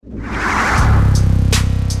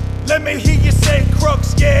Let me hear you say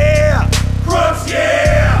crooks, yeah. Crooks,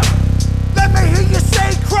 yeah. Let me hear you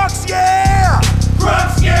say crooks, yeah.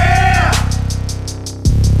 Crooks, yeah.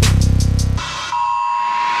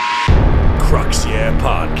 Crooks, yeah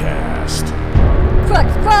podcast.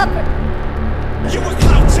 Crux proper. You a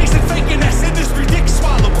clout chasing faking ass industry dick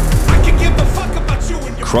swallower. I can give a fuck about you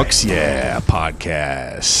and your Crooks Yeah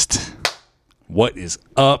podcast. What is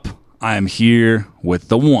up? I am here with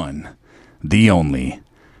the one, the only,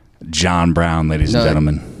 John Brown, ladies and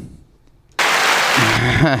gentlemen.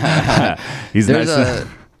 He's There's nice.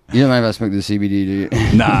 You don't mind if I smoke the CBD, do you?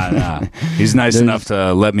 Nah. He's nice enough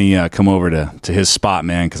to let me come over to his spot,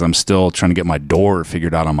 man, because I'm still trying to get my door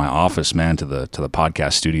figured out on my office, man, to the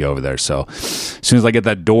podcast studio over there. So as soon as I get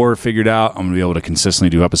that door figured out, I'm gonna be able to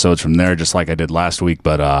consistently do episodes from there, just like I did last week.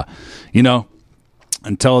 But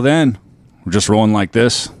until then, we're just rolling like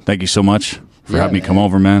this. Thank you so much for having me come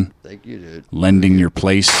over, man. Thank you, dude. Lending your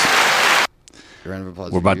place. Round of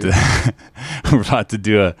applause. We're about to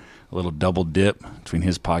do a little double dip between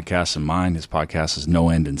his podcast and mine. His podcast is No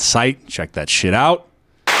End in Sight. Check that shit out.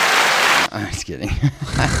 I'm just kidding.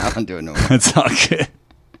 I don't do it no more. It's all good.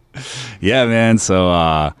 Yeah, man. So,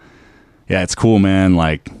 yeah, it's cool, man.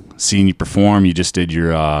 Like seeing you perform. You just did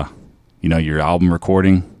your, your album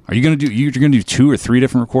recording. Are you gonna do? You're gonna do 2 or 3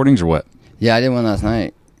 different recordings or what? Yeah, I did one last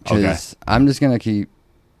night. Okay. I'm just gonna keep,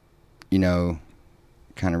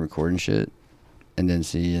 kind of recording shit, and then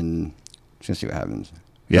just gonna see what happens.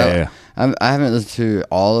 Yeah. I haven't listened to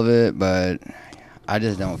all of it, but I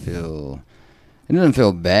just don't feel. It doesn't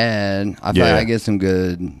feel bad. I feel like I get some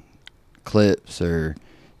good clips or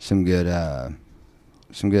some good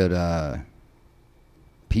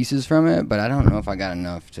pieces from it, but I don't know if I got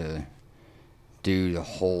enough to do the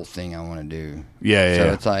whole thing I want to do. Yeah.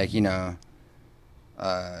 So it's like,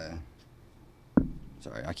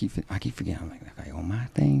 sorry, I keep forgetting. I'm like, on my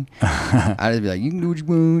thing. I just be like, you can do what you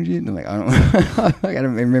want. And I'm like, I don't. I gotta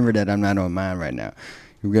remember that I'm not on mine right now.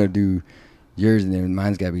 We gotta do yours, and then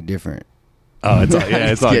mine's gotta be different. Oh, it's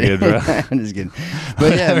all good, bro. I'm just kidding.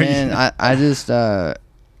 But yeah, man, I just I'm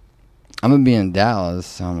gonna be in Dallas,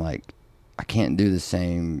 so I'm like, I can't do the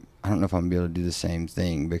same. I don't know if I'm gonna be able to do the same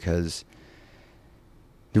thing because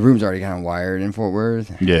the room's already kind of wired in Fort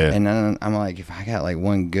Worth. Yeah. And then I'm like, if I got like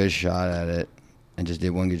one good shot at it and just did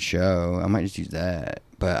one good show, I might just use that.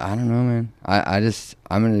 But I don't know, man.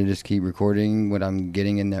 I'm gonna just keep recording what I'm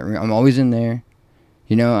getting in that room. I'm always in there.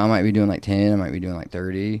 I might be doing like 10, I might be doing like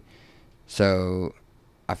 30. So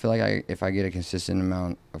I feel like if I get a consistent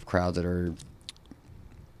amount of crowds that are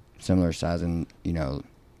similar size and,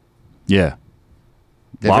 Yeah.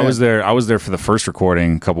 Well, I was there for the first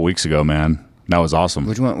recording a couple weeks ago, man. That was awesome.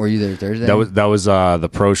 Which one? Were you there Thursday? That was the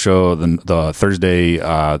pro show, the Thursday.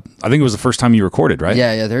 I think it was the first time you recorded, right?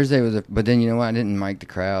 Yeah. Thursday was, but then you know what? I didn't mic the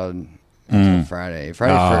crowd until Friday.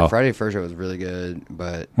 Friday first show was really good,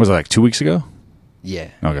 but was it like 2 weeks ago? Yeah.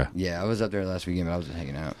 Okay. Yeah, I was up there last weekend, but I was just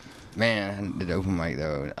hanging out. Man, I did open mic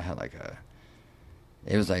though. I had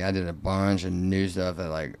it was like I did a bunch of new stuff that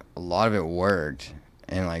like a lot of it worked,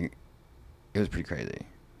 and like it was pretty crazy.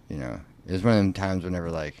 It was one of them times whenever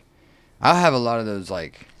like. I'll have a lot of those,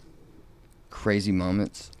 like, crazy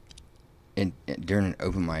moments during an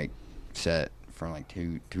open mic set from, like,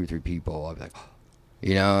 two or three people. I'll be like,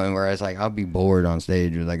 and whereas, like, I'll be bored on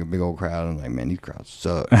stage with, like, a big old crowd. I'm like, man, these crowds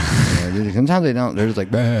suck. Sometimes they don't. They're just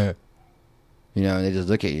like, bah. And they just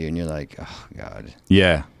look at you, and you're like, oh, God.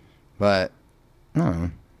 Yeah. But, I don't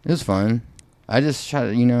know. It was fun. I just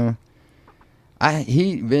tried to,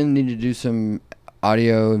 Ben needed to do some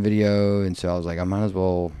audio and video, and so I was like, I might as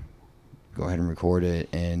well go ahead and record it,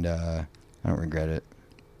 and I don't regret it.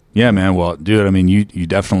 Yeah, man. Well, dude, I mean, you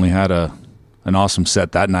definitely had an awesome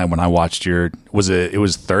set that night when I watched it was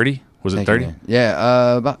 30? Was it 30?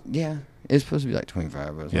 Yeah, it's supposed to be like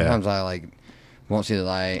 25, but Yeah. sometimes I like won't see the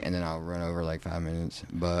light, and then I'll run over like 5 minutes,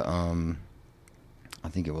 but I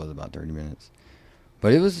think it was about 30 minutes.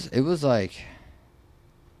 But it was like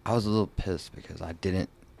I was a little pissed because I didn't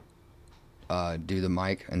do the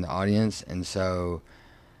mic in the audience, and so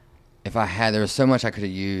there was so much I could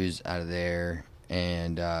have used out of there,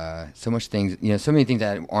 and so much things, so many things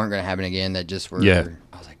that aren't going to happen again that just were. Yeah.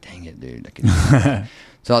 I was like, dang it, dude.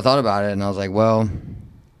 So I thought about it, and I was like, well,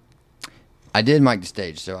 I did mic the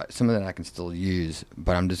stage, so some of that I can still use,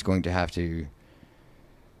 but I'm just going to have to.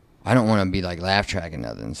 I don't want to be like laugh tracking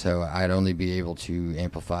nothing, so I'd only be able to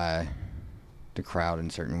amplify the crowd in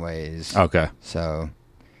certain ways. Okay. So.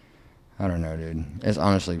 I don't know, dude. It's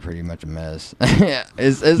honestly pretty much a mess. Yeah,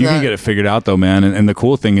 it's you can get it figured out though, man. And the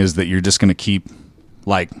cool thing is that you're just going to keep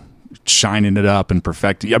like shining it up and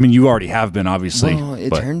perfecting. I mean, you already have been, obviously. Well,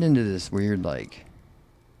 it turned into this weird like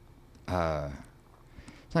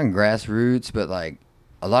it's not grassroots, but like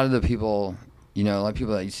a lot of the people, a lot of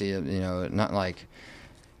people that you see, not like,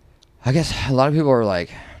 I guess a lot of people are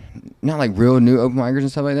like, not like real new open micers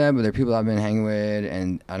and stuff like that, but they're people I've been hanging with,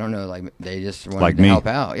 and I don't know, like they just wanted like to me. help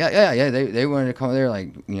out. Yeah. They wanted to come there, like,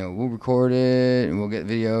 we'll record it and we'll get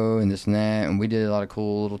video and this and that, and we did a lot of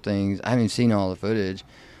cool little things. I haven't seen all the footage.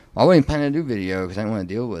 I wasn't planning to do video because I didn't want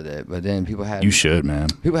to deal with it, but then people had You should, man.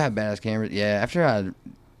 people have badass cameras. Yeah, after I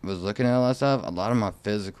was looking at all that stuff, a lot of my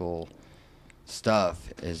physical stuff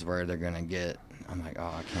is where they're gonna get. I'm like, oh,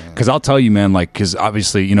 I can't. Because I'll tell you, man, like, because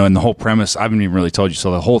obviously, in the whole premise, I haven't even really told you.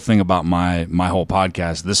 So the whole thing about my whole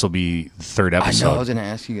podcast, this will be the third I know. I episode. was gonna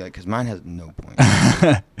ask you, like, because mine has no point.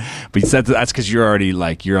 But that's because you're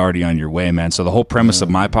already on your way, man. So the whole premise of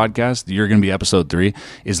my podcast, you're going to be episode 3,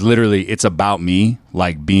 is literally, it's about me,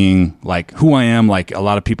 like being like who I am. Like a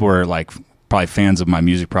lot of people are like probably fans of my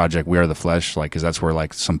music project, We Are the Flesh, like, because that's where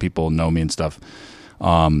like some people know me and stuff.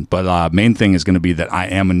 But main thing is going to be that I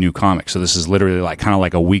am a new comic. So this is literally like kind of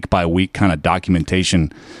like a week by week kind of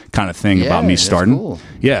documentation kind of thing about me that's starting. cool.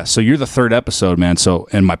 Yeah. So you're the third episode, man. So,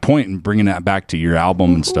 and my point in bringing that back to your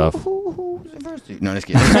album and stuff, No, just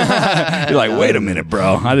kidding. you're like, wait a minute,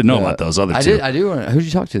 bro. I didn't know about those other two. I do want to. Who'd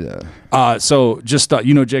you talk to though? So just,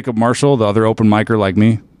 Jacob Marshall, the other open micer like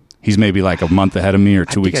me. He's maybe like a month ahead of me or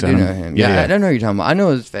 2 weeks I ahead do of know me. him. Yeah, I don't know who you're talking about. I know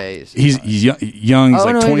his face. He's young. He's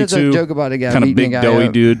like no, 22. he does a joke about a guy kind of beating big, a guy doughy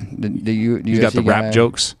up. dude. The He's got the UFC rap guy.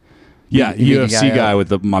 jokes. Yeah, He beat the UFC guy guy up.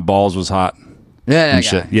 with my balls was hot. Yeah, And that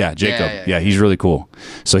shit. guy. Yeah, Jacob. Yeah. He's really cool.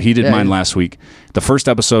 So he did Yeah, mine he- last week. The first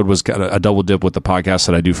episode was got a double dip with the podcast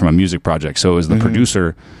that I do for my music project. So it was the Mm-hmm.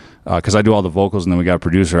 producer, because I do all the vocals, and then we got a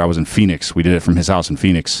producer. I was in Phoenix. We did it from his house in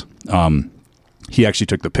Phoenix. He actually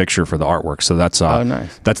took the picture for the artwork. So that's Oh,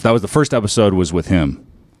 nice. That was the first episode was with him.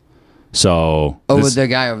 So Oh, this- with the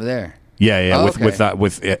guy over there. yeah, Oh,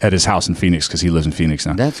 with at his house in Phoenix because he lives in Phoenix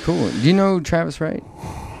now. That's cool. Do you know Travis Wright?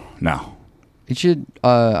 No. You should.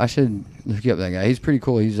 I should look you up that guy. He's pretty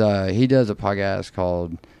cool. He does a podcast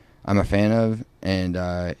called I'm a Fan of, and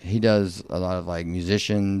he does a lot of like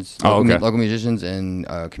musicians, local musicians and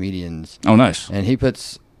comedians, Oh, nice. and he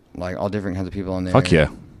puts like all different kinds of people on there. Fuck yeah.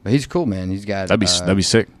 But he's cool, man. He's got That'd be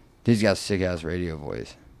sick. he's got a sick ass radio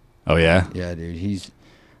voice. Oh yeah. Yeah, dude. He's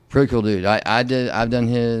pretty cool, dude. I've done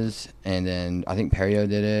his, and then I think Perio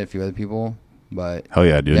did it. A few other people, but Hell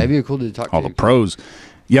yeah, dude. that'd be cool to talk All to. the pros.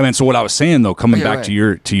 Yeah, man. So what I was saying though, coming Yeah, back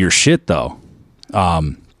right. to your shit though,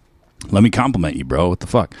 let me compliment you, bro. What the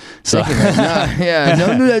fuck? So Thank you, man.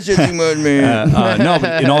 Don't do that shit too much, man. no,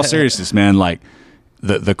 but in all seriousness, man, like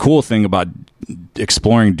the cool thing about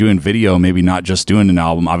exploring doing video, maybe not just doing an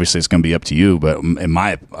album. Obviously, it's going to be up to you, but in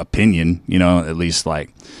my opinion, at least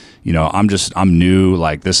like. I'm new.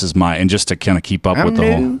 Like this is and just to kind of keep up with the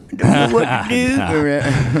whole. Don't know what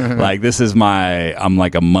to do. Like this is I'm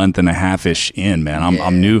like a month and a half ish in, man.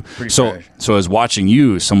 I'm new. pretty So fresh. as watching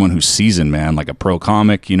you, someone who's seasoned, man, like a pro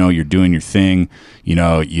comic, you're doing your thing. You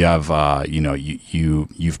have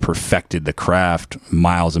you've perfected the craft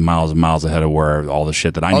miles and miles and miles ahead of where all the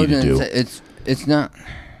shit that I need to do. It's not.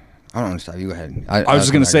 I don't understand. You go ahead. I was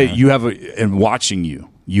just gonna say and watching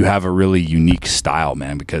you have a really unique style,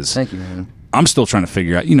 man. Because Thank you, man. I'm still trying to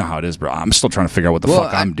figure out. You know how it is, bro. I'm still trying to figure out what the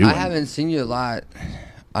fuck I'm doing. I haven't seen you a lot.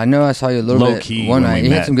 I know I saw you a little Low bit key one when we night. You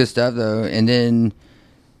met. had some good stuff though, and then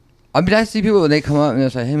I see people when they come up and they're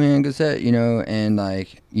like, "Hey, man, good set," and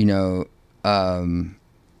like, and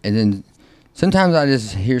then sometimes I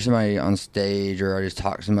just hear somebody on stage or I just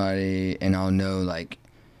talk to somebody and I'll know like,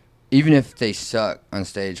 even if they suck on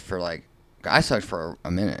stage for like, I sucked for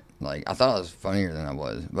a minute. Like I thought I was funnier than I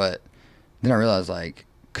was, but then I realized like,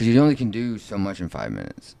 because you only can do so much in 5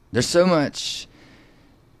 minutes. There's so much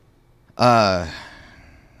about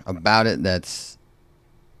it that's,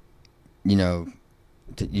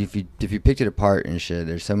 if you picked it apart and shit,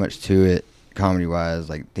 there's so much to it comedy wise,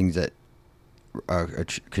 like things that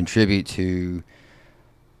contribute to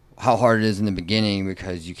how hard it is in the beginning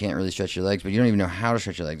because you can't really stretch your legs, but you don't even know how to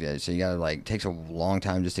stretch your legs yet. So you gotta like takes a long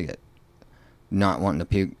time just to get not wanting to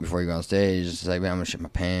puke before you go on stage. It's like, man, I'm gonna shit my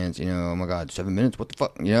pants. Oh my god, 7 minutes. What the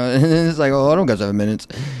fuck? And it's like, oh, I don't got 7 minutes.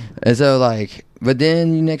 And so like, but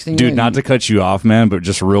then next thing, Dude, not to cut you off, man, but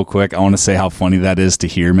just real quick, I want to say how funny that is to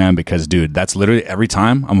hear, man, because, dude, that's literally every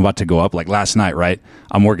time I'm about to go up, like last night, right?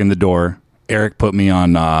 I'm working the door. Eric put me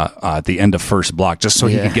on at the end of first block just so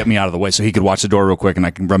he could get me out of the way, so he could watch the door real quick and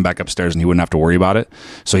I can run back upstairs and he wouldn't have to worry about it.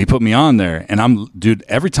 So he put me on there, and dude,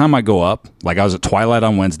 every time I go up, like I was at Twilight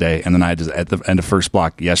on Wednesday, and then I just at the end of first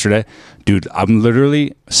block yesterday, dude, I'm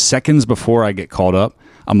literally seconds before I get called up,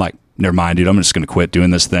 I'm like, never mind, dude, I'm just going to quit doing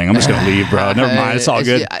this thing. I'm just going to leave, bro. Never mind. It's all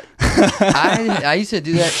good. I used to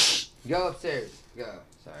do that Go upstairs. Go.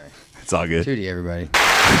 Sorry. It's all good. Tootie, everybody.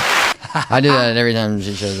 I do that every time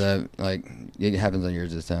she shows up. Like, it happens on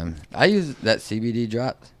yours this time. I use that CBD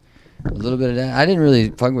drop. A little bit of that. I didn't really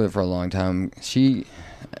fuck with it for a long time. She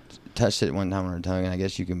touched it one time on her tongue, and I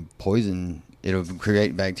guess you can poison. It'll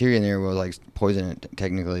create bacteria in there. Will like poison it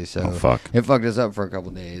technically. So Oh, fuck. it fucked us up for a couple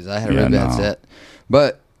days. I had a Yeah, really bad no. set,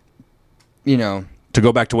 but you know. To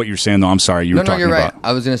go back to what you're saying, though, I'm sorry. You were talking you're right. about.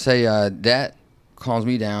 I was gonna say that calms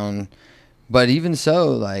me down, but even so,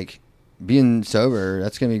 like being sober,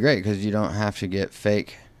 that's gonna be great because you don't have to get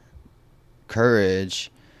fake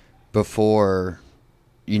courage before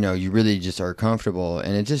you really just are comfortable,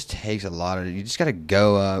 and it just takes a lot of. You just gotta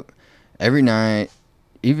go up every night,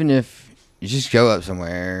 even if you just go up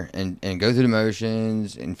somewhere and go through the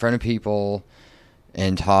motions in front of people.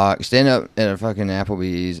 And talk, stand up at a fucking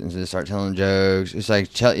Applebee's and just start telling jokes. It's like,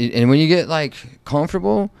 and when you get like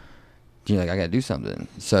comfortable, you're like, I gotta do something.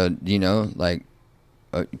 So like,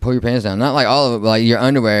 pull your pants down. Not like all of it, but like your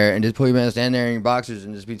underwear, and just pull your pants down there in your boxers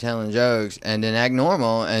and just be telling jokes, and then act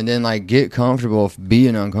normal, and then like get comfortable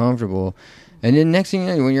being uncomfortable, and then next thing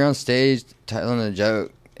you know, when you're on stage telling a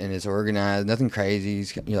joke and it's organized, nothing crazy,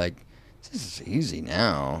 you're like, this is easy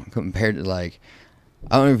now compared to like.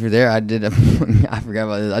 I don't know if you're there. I forgot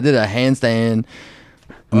about this. I did a handstand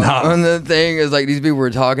on the thing. It was like these people were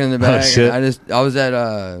talking in the back. shit. And I was at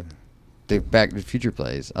the Back to the Future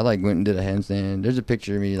place. I like went and did a handstand. There's a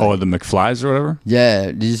picture of me. Like, The McFlys or whatever? yeah.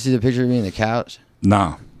 Did you see the picture of me on the couch?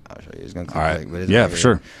 No. I'll show you. It's gonna take All right. quick, but it's Yeah, like for it.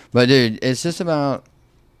 sure. But dude, it's just about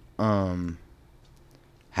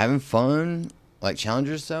having fun, like challenge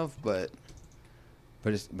yourself, but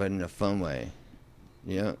in a fun way.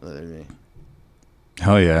 Literally.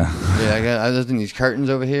 Hell yeah. Yeah, I was in these curtains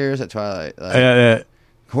over here. It's at Twilight. Like, Yeah.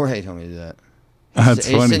 Jorge told me to do that. That's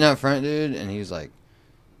He's funny. sitting up front, dude, and he was like,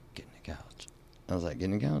 "Get in the couch." I was like, "Get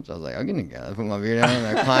in the couch." I was like, "I'll get in the couch." I put my beard on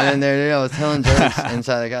and I climbed in there, dude. I was telling jokes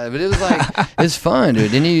inside the couch, but it was like it's fun,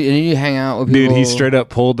 dude. Then you hang out with people. Dude, he straight up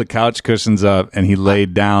pulled the couch cushions up and he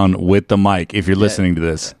laid down with the mic. If you're listening to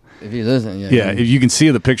this, If you listen, yeah. yeah, if you can see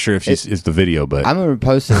the picture, it's the video, but I'm gonna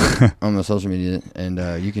post it on my social media, and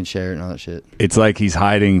you can share it and all that shit. it's like he's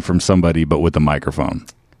hiding from somebody, but with a microphone.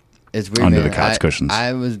 It's weird, Under man. the couch cushions.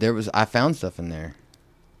 I found stuff in there.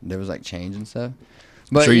 There was like change and stuff.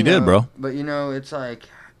 But Sure you did, bro. But it's like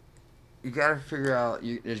you gotta figure out.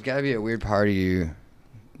 There's gotta be a weird part of you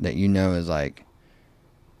that is like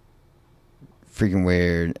freaking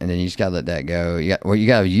weird, and then you just gotta let that go. You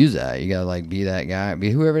gotta use that. You gotta like be that guy, be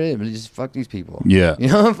whoever it is, but just fuck these people. Yeah.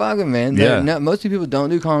 Fuck them, man. Yeah. Most people don't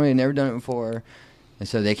do comedy, never done it before. And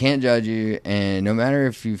so they can't judge you, and no matter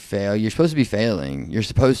if you fail, you're supposed to be failing. You're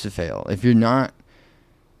supposed to fail. If you're not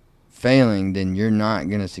failing, then you're not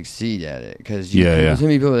going to succeed at it. Because there's so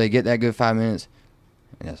many people, they get that good 5 minutes,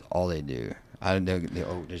 and that's all they do.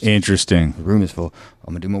 Interesting. The room is full.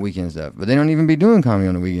 I'm going to do my weekend stuff. But they don't even be doing comedy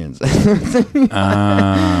on the weekends. It's like,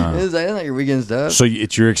 that's not your weekend stuff. So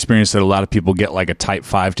it's your experience that a lot of people get like a type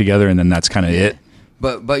 5 together and then that's kind of it?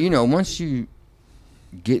 But once you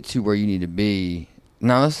get to where you need to be,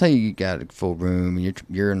 now let's say you got a full room and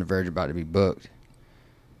you're on the verge about to be booked,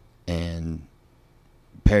 and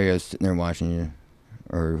Perio's sitting there watching you,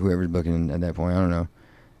 or whoever's booking at that point, I don't know.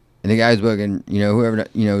 And the guy's booking, whoever,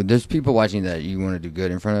 there's people watching that you want to do good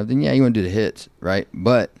in front of, then yeah, you want to do the hits, right?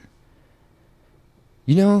 But,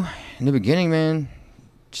 in the beginning, man,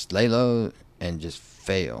 just lay low and just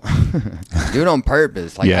fail. Do it on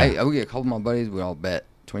purpose. Like, Yeah. I would get a couple of my buddies, we all bet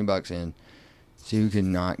 $20 in, see who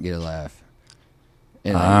can not get a laugh.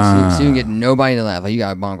 And see who can get nobody to laugh. Like, you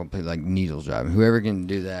got a bonk play like needles driving. Whoever can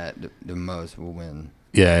do that the most will win.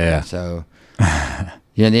 Yeah. So, at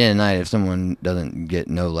the end of the night, if someone doesn't get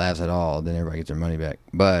no laughs at all, then everybody gets their money back.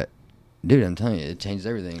 But, dude, I'm telling you, it changes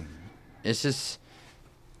everything. It's just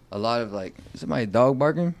a lot of, like, is somebody dog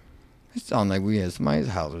barking? It sounds like we had somebody's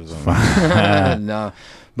house or something. No.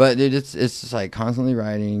 But, dude, it's just, like, constantly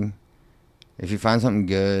writing. If you find something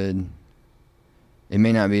good, it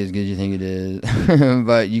may not be as good as you think it is,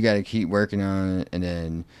 but you got to keep working on it, and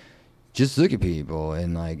then just look at people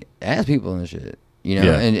and, like, ask people and shit.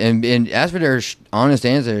 Yeah. And ask for their honest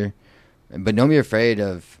answer, but don't be afraid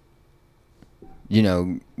of,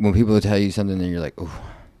 when people tell you something and you're like, oh,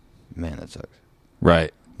 man, that sucks.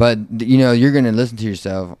 Right. But, you're going to listen to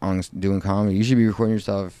yourself on doing comedy. You should be recording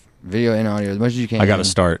yourself, video and audio, as much as you can. I got to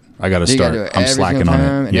start. You gotta do it I'm every slacking single on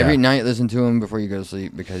time, it. and Yeah. every night listen to them before you go to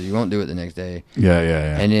sleep, because you won't do it the next day. Yeah.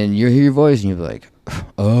 And then you hear your voice and you'll be like,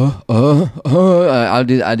 I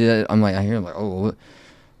do that. I'm like, I hear like, oh,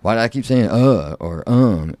 why do I keep saying or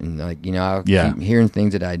and like, I'll keep hearing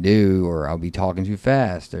things that I do, or I'll be talking too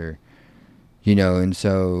fast, or and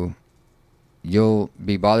so you'll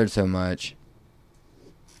be bothered so much.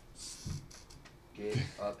 Get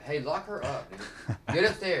up. Hey, lock her up, dude.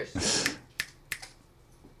 Get upstairs.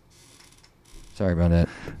 Sorry about that.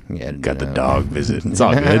 Yeah, Got the dog visit. It's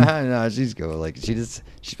all good. No, she's cool. Like she's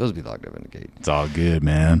supposed to be locked up in the gate. It's all good,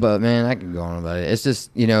 man. But man, I can go on about it. It's just,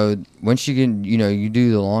 once you can, you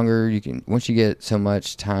do the longer you can. Once you get so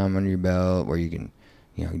much time under your belt, where you can,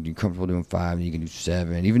 you're comfortable doing 5, and you can do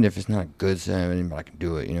 7, even if it's not a good 7, but I can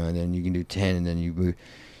do it. And then you can do 10, and then you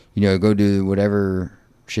go do whatever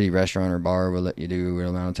shitty restaurant or bar will let you do a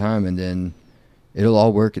amount of time, and then it'll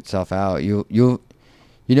all work itself out. You'll.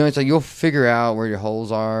 It's like you'll figure out where your holes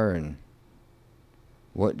are and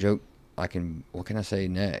what joke what can I say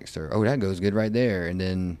next? Or, oh, that goes good right there. And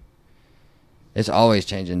then it's always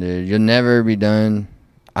changing, dude. You'll never be done.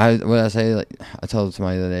 I told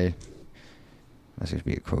somebody the other day, that's going to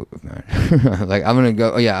be a quote of mine. Like, I'm going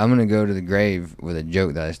to go to the grave with a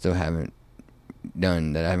joke that I still haven't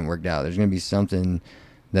done, that I haven't worked out. There's going to be something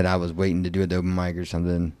that I was waiting to do at the open mic or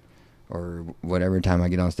something, or whatever time I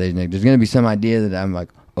get on stage next. There's going to be some idea that I'm like,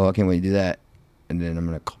 oh, I can't wait to do that. And then I'm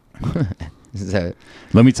going to... So,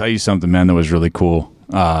 let me tell you something, man, that was really cool.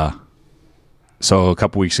 So a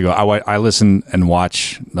couple weeks ago, I listen and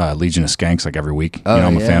watch Legion of Skanks like every week.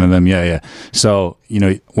 I'm a fan of them. Yeah. So,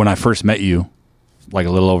 when I first met you, like a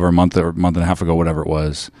little over a month or month and a half ago, whatever it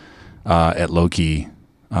was, at Low Key,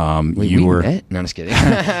 wait, you were... met? No, I'm just kidding.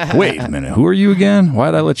 Wait a minute. Who are you again?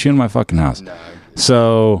 Why did I let you in my fucking house? No.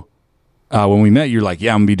 So... when we met, you're like,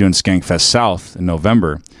 yeah, I'm going to be doing Skankfest South in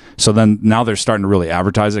November. So then now they're starting to really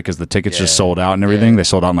advertise it because the tickets just sold out and everything. They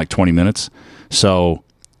sold out in like 20 minutes. So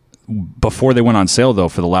before they went on sale, though,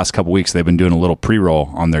 for the last couple weeks, they've been doing a little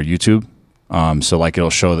pre-roll on their YouTube. So like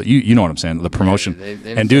it'll show that, you know what I'm saying, the promotion.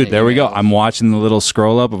 And dude, there we go. I'm watching the little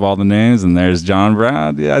scroll up of all the names, and there's John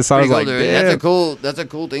Brown. Yeah, I saw. I was like, damn. That's a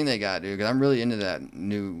cool thing they got, dude. Because I'm really into that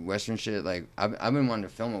new Western shit. Like I've been wanting to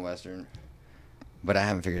film a Western, but I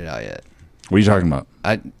haven't figured it out yet. What are you talking about?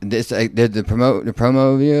 The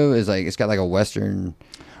promo video is like, it's got like a Western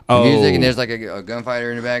music, and there's like a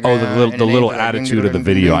gunfighter in the background. Oh, the little attitude of the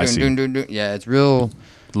video. I see. Yeah, it's real.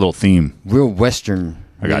 Little theme. Real Western.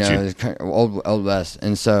 I got you. It's kind of old West,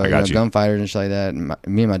 and so gunfighters and shit like that. And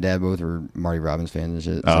me and my dad both were Marty Robbins fans and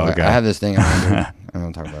shit. So okay. I have this thing. I don't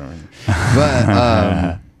want to talk about it right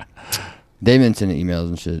now. But they've been sending emails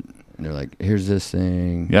and shit, and they're like, "Here's this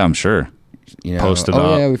thing." Yeah, I'm sure. Posted up.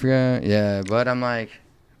 Oh yeah, we forgot. Yeah, but I'm like,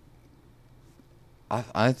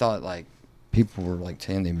 I thought like people were like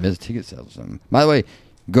saying they missed ticket sales or something. By the way,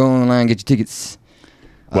 go online, get your tickets.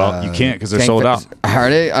 Well, you can't because they're sold out. Are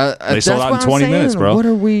they? They sold out in 20 minutes, bro. What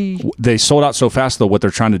are we? They sold out so fast, though. What they're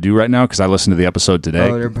trying to do right now, because I listened to the episode today.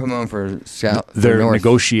 Oh, they're promoting for South. They're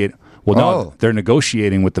negotiating. Well, no, they're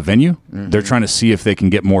negotiating with the venue. Mm-hmm. They're trying to see if they can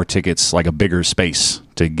get more tickets, like a bigger space,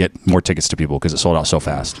 to get more tickets to people because it sold out so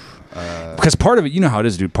fast. Because part of it, you know how it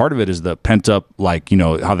is, dude. Part of it is the pent up, like,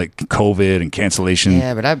 how the COVID and cancellation.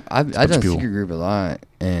 Yeah, but I've done Secret Group a lot,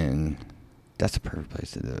 and that's the perfect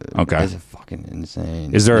place to do it. Okay, it's fucking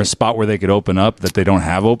insane. Is there a spot where they could open up that they don't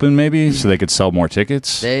have open, maybe, so they could sell more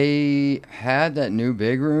tickets? They had that new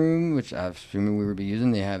big room, which I'm assuming we would be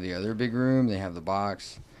using. They have the other big room. They have the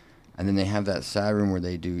box, and then they have that side room where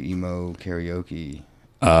they do emo karaoke.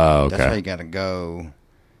 Oh, okay. That's why you gotta go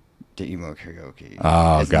to emo karaoke.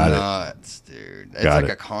 Oh, it's got nuts, dude. It's like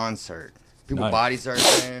a concert. People body start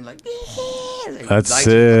saying like, that's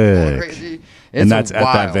sick. Crazy. And that's wild.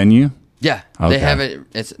 At that venue? Yeah. Okay. They have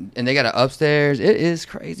it. And they got it upstairs. It is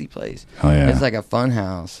crazy place. Oh yeah. It's like a fun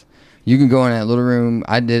house. You can go in that little room.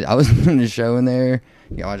 I was doing the show in there.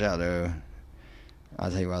 You gotta watch out though. I'll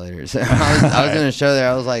tell you why later. So I was in a show there.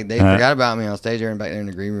 I was like, they forgot about me on stage there and back there in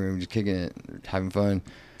the green room, just kicking it, having fun.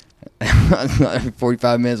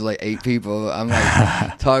 45 minutes with like 8 people. I'm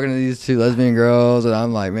like talking to these 2 lesbian girls, and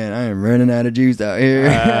I'm like, man, I am running out of juice out here.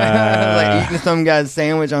 Like eating some guy's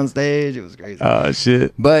sandwich on stage. It was crazy. Oh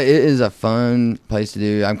shit! But it is a fun place to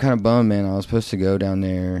do. I'm kind of bummed, man. I was supposed to go down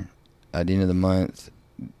there at the end of the month.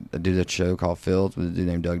 I do that show called Fields with a dude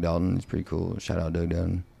named Doug Dalton. He's pretty cool. Shout out Doug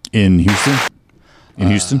Dalton. In Houston?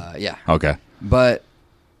 Houston? Yeah. Okay. But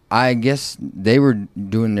I guess they were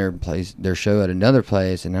doing their show at another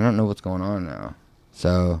place, and I don't know what's going on now.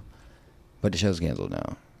 So, but the show's canceled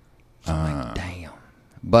now. So I'm like, damn.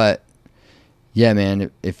 But yeah,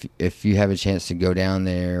 man, if you have a chance to go down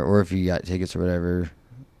there, or if you got tickets or whatever,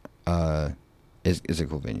 it's a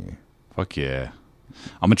cool venue. Fuck yeah.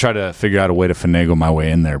 I'm gonna try to figure out a way to finagle my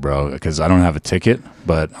way in there, bro, because I don't have a ticket,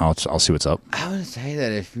 but I'll see what's up. I would say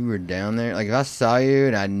that if you were down there, like if I saw you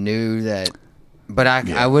and I knew that But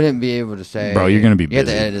I wouldn't be able to say, Bro, you're gonna be You have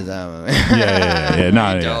to busy. edit this out. Yeah.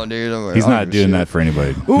 No, Don't, dude, don't worry. He's I don't not give a doing shit. that for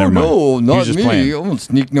anybody. Oh Never mind. no, not He's just me. playing. I won't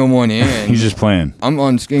sneak no one in. He's just playing. I'm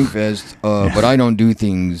on Skankfest, but I don't do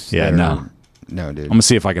things. Yeah, that no. are- no, dude. I'm gonna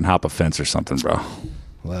see if I can hop a fence or something, bro.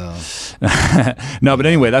 Well, No, but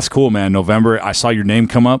anyway, that's cool, man. November, I saw your name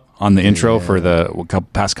come up on the intro for the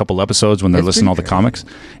past couple episodes when they're It's listening to all the pretty comics,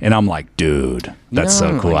 and I'm like, dude, that's so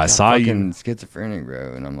I'm cool. like I a saw you. fucking schizophrenic,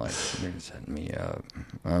 bro, and I'm like, they're setting me up.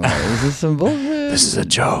 I'm like, is this some bullshit? This is a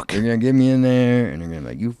joke. They're gonna get me in there, and they're gonna be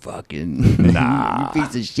like, you fucking Nah. you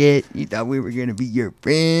piece of shit. You thought we were gonna be your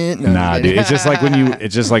friend? No, I'm Nah, just dude, kidding.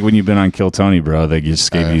 it's just like when you've been on Kill Tony, bro. They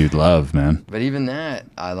just gave you love, man. But even that,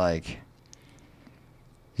 I like.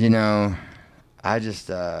 You know, I just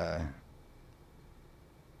I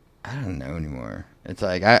don't know anymore. It's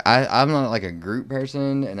like I'm not like a group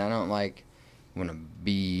person, and I don't like want to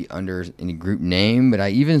be under any group name. But I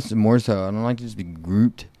even more so, I don't like to just be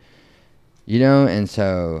grouped. You know, and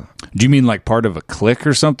so Do you mean like part of a clique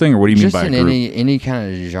or something, or what do you mean just by a in group? any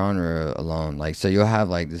kind of genre alone. Like, so you'll have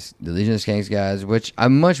like the Legion of Skanks guys, which I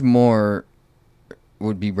much more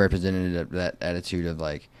would be representative of that attitude of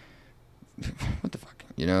like, what the fuck.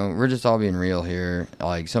 You know, we're just all being real here.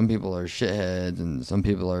 Like, some people are shitheads, and some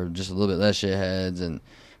people are just a little bit less shitheads,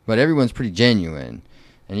 but everyone's pretty genuine.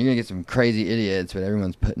 And you're gonna get some crazy idiots, but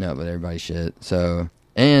everyone's putting up with everybody's shit. So,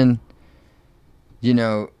 and you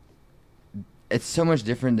know, it's so much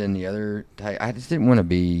different than the other type. I just didn't want to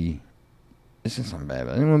be. This is something bad,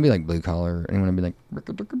 but I didn't want to be like blue collar. I didn't want to be like, you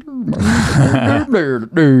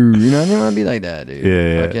know, I didn't want to be like that, dude.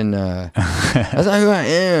 Yeah. Fucking, that's not who I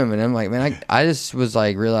am. And I'm like, man, I just was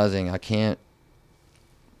like realizing I can't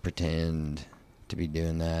pretend to be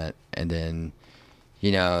doing that. And then,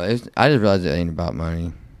 you know, I just realized it ain't about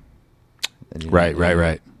money. Right.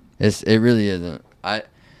 It really isn't.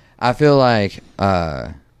 I feel like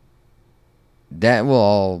that will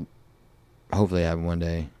all hopefully happen one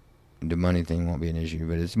day. The money thing won't be an issue,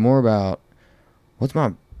 but it's more about what does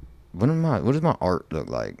my art look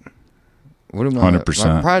like? What are my 100%.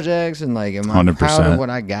 my projects, and like, am I 100%. proud of what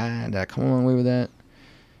I got? Did I come a long way with that?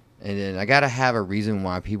 And then I gotta have a reason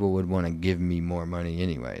why people would want to give me more money,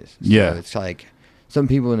 anyways. So Yeah. it's like some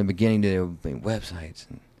people in the beginning they would make websites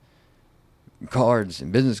and cards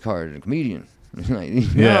and business cards and comedian. It's like,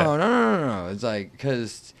 no. It's like,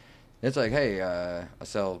 because it's like, hey, I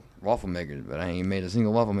sell waffle makers, but I ain't made a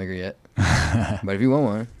single waffle maker yet. But if you want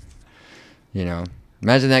one, you know,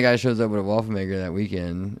 imagine that guy shows up with a waffle maker that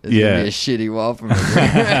weekend. It's gonna be a shitty waffle maker.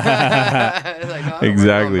 It's like, no, I don't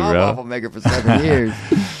Exactly, work on my bro. waffle maker for 7 years.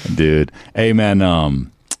 Dude. Hey, man,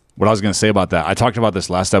 what I was going to say about that, I talked about this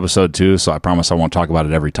last episode too, so I promise I won't talk about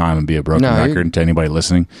it every time and be a broken record to anybody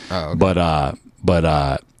listening. Oh, okay.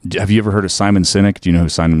 But have you ever heard of Simon Sinek? Do you know who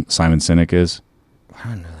Simon Sinek is? I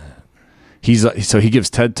don't know that. So he gives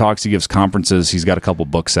TED Talks, he gives conferences, he's got a couple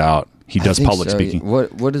books out. He does I think public so. speaking.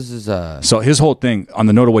 What is his So his whole thing, on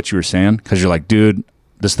the note of what you were saying, because you're like, dude,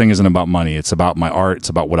 this thing isn't about money. It's about my art. It's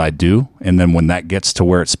about what I do. And then when that gets to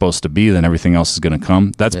where it's supposed to be, then everything else is going to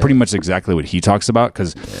come. That's pretty much exactly what he talks about,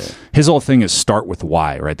 because his whole thing is start with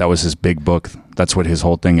why, right? That was his big book. That's what his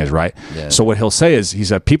whole thing is, right? Yeah. So what he'll say is, he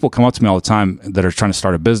said, people come up to me all the time that are trying to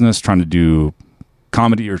start a business, trying to do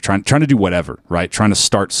comedy, or trying to do whatever, right? Trying to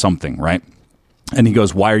start something, right? And he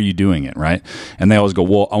goes, why are you doing it, right? And they always go,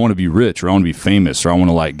 well, I want to be rich, or I want to be famous, or I want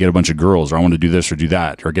to like get a bunch of girls, or I want to do this or do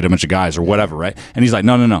that, or get a bunch of guys, or whatever, right? And he's like,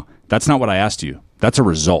 no. That's not what I asked you. That's a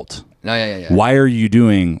result. No, yeah. Why are you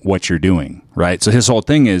doing what you're doing, right? So his whole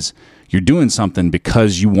thing is, you're doing something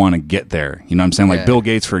because you want to get there. You know what I'm saying? Like Bill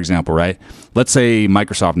Gates, for example, right? Let's say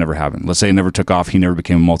Microsoft never happened. Let's say it never took off. He never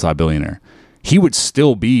became a multi-billionaire. He would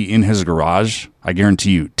still be in his garage, I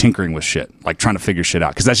guarantee you, tinkering with shit, like trying to figure shit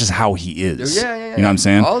out, because that's just how he is. Yeah. You know what I'm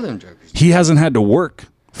saying? All them jokers. He hasn't had to work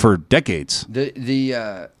for decades.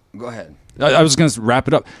 Go ahead. I was going to wrap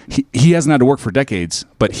it up. He hasn't had to work for decades,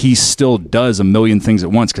 but he still does a million things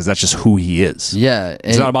at once, because that's just who he is. Yeah.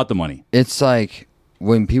 It's not about the money. It's like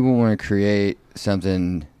when people want to create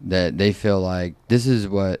something that they feel like, this is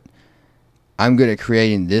what I'm good at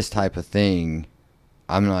creating, this type of thing.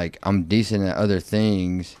 I'm decent at other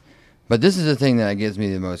things, but this is the thing that gives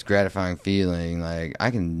me the most gratifying feeling. Like,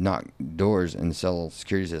 I can knock doors and sell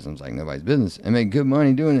security systems like nobody's business and make good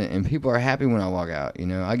money doing it, and people are happy when I walk out. You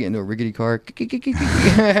know, I get into a rickety car,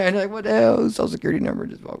 and like, what the hell? Social security number,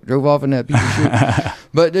 just drove off in that piece of shit.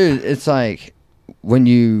 But dude, it's like when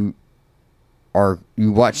you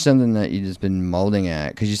watch something that you've just been molding at,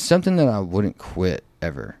 because it's something that I wouldn't quit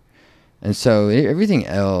ever. And so everything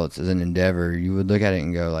else is an endeavor. You would look at it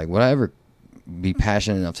and go like, would I ever be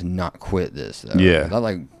passionate enough to not quit this. Though. Yeah.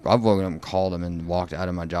 I've woken up and called them and walked out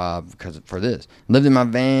of my job for this. Lived in my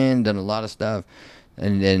van, done a lot of stuff,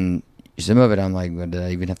 and then some of it I'm like, well, did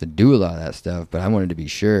I even have to do a lot of that stuff? But I wanted to be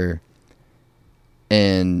sure.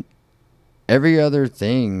 And every other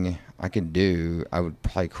thing I could do, I would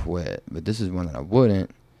probably quit. But this is one that I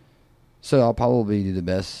wouldn't. So I'll probably do the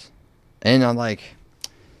best. And I'm like,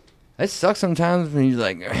 it sucks sometimes when you're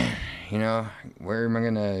like, you know, where am I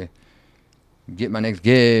going to get my next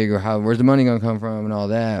gig, or where's the money going to come from and all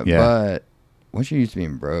that. Yeah. But once you're used to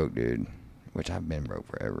being broke, dude, which I've been broke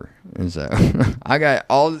forever. And so I got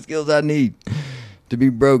all the skills I need to be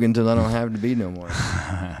broke until I don't have to be no more.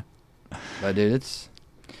 But dude, it's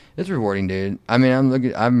rewarding, dude. I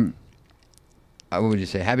mean, what would you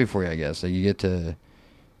say? Happy for you, I guess. Like you get to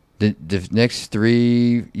the next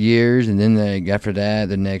 3 years, and then after that,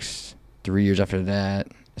 the next 3 years after that,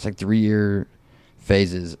 it's like 3-year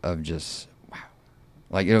phases of just wow.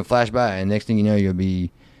 Like it'll flash by, and next thing you know, you'll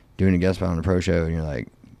be doing a guest spot on a pro show, and you're like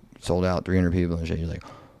sold out 300 people and shit. You're like,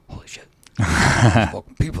 holy shit,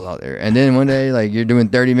 fucking people out there. And then one day, like you're doing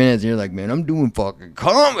 30 minutes, and you're like, man, I'm doing fucking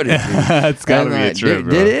comedy. Dude. It's gotta be a trip,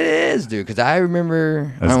 bro. It is, dude. Because I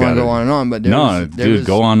remember, I don't want to go on and on, but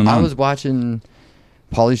go on and on. I was watching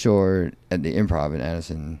Pauly Shore at the Improv in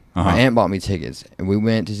Addison. My aunt bought me tickets, and we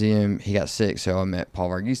went to see him. He got sick, so I met Paul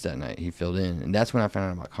Varghese that night. He filled in, and that's when I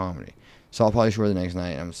found out about comedy. Saw Pauly Shore the next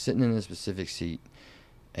night, and I was sitting in a specific seat,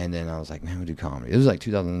 and then I was like, man, we'll do comedy. It was like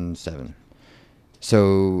 2007.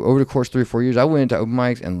 So over the course of 3 or 4 years, I went to open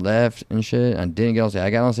mics and left and shit. I didn't get on stage.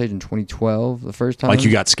 I got on stage in 2012 the first time. Like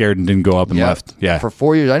you got scared and didn't go up and left. Yeah. For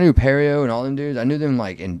 4 years, I knew Perio and all them dudes. I knew them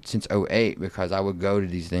like since 2008 because I would go to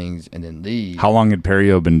these things and then leave. How long had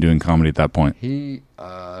Perio been doing comedy at that point?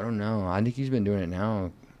 I don't know. I think he's been doing it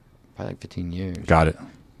now probably like 15 years. Got it.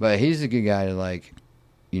 But he's a good guy to like,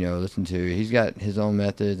 you know, listen to. He's got his own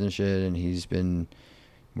methods and shit, and he's been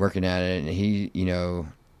working at it. And he, you know,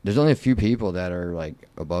 there's only a few people that are like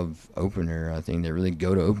above opener, I think, that really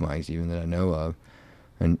go to open mics even that I know of.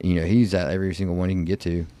 And, you know, he's at every single one he can get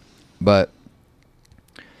to. But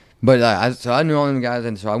I knew all them guys,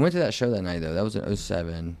 and so I went to that show that night, though. That was in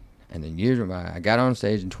 2007. And then years went by. I got on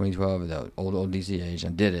stage in 2012 at the old DCH. I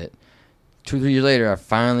did it. 2 or 3 years later, I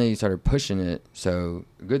finally started pushing it. So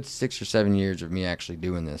a good 6 or 7 years of me actually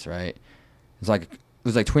doing this, right? It was like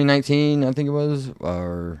 2019, I think it was,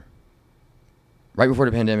 or right before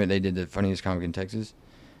the pandemic, they did the funniest comic in Texas.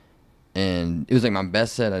 And it was like my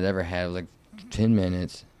best set I'd ever had. It was like 10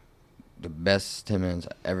 minutes. The best 10 minutes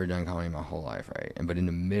I've ever done comedy in my whole life, right? But in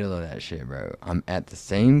the middle of that shit, bro, I'm at the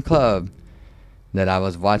same club that I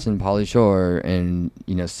was watching Pauly Shore and,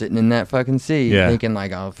 you know, sitting in that fucking seat thinking,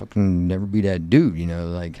 like, I'll fucking never be that dude, you know?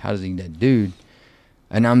 Like, how does he get that dude?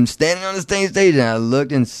 And I'm standing on the same stage, and I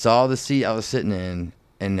looked and saw the seat I was sitting in,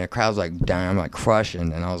 and the crowd's, like, down. I'm, like,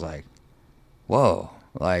 crushing, and I was like, whoa.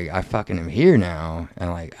 Like, I fucking am here now,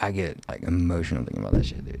 and, like, I get, like, emotional thinking about that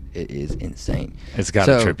shit, dude. It is insane. It's got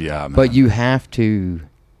to trip you out, man. But you have to,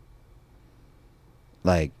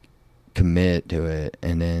 like, commit to it,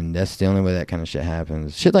 and then that's the only way that kind of shit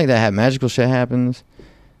happens. Shit like that, magical shit happens.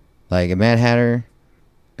 Like a Mad Hatter,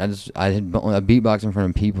 I had a beatbox in front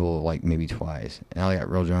of people like maybe twice, and I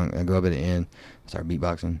got real drunk. I go up at the end, start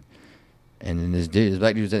beatboxing, and then this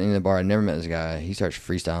black dude was at the end of the bar. I never met this guy. He starts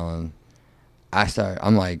freestyling.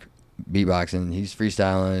 I'm like beatboxing. He's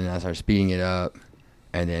freestyling, and I start speeding it up.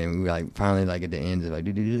 And then we like finally like at the end, it's like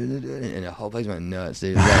and the whole place went nuts,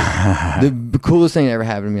 dude. It was like the coolest thing that ever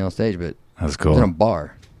happened to me on stage, but that's cool. It was in a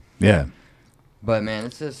bar. Yeah. But man,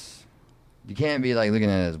 it's just you can't be like looking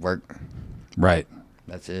at it as work. Right.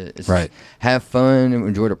 That's it. It's right. Have fun and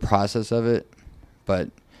enjoy the process of it,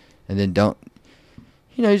 and then don't.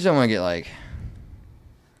 You just don't want to get like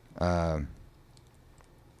ahead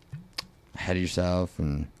of yourself,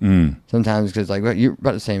 and sometimes because like you're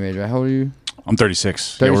about the same age, right? How old are you? I'm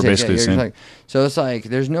 36. Yeah, we're basically the same. Like, so it's like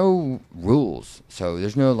there's no rules. So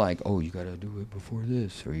there's no like, oh, you gotta do it before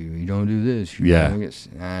this, or you don't do this.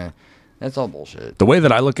 That's all bullshit. The way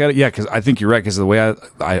that I look at it, because I think you're right. Because the way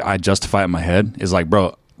I justify it in my head is like,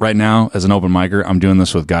 bro, right now as an open micer, I'm doing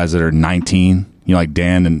this with guys that are 19. You know, like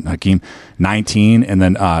Dan and Hakeem, 19, and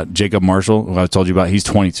then Jacob Marshall, who I told you about, he's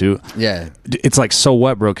 22. Yeah. It's like, so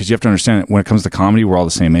what, bro? Because you have to understand, when it comes to comedy, we're all the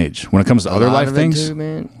same age. When it comes to other life things... Too,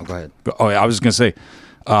 man. Oh, go ahead. Oh, yeah, I was just going to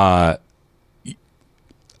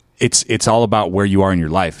say, it's all about where you are in your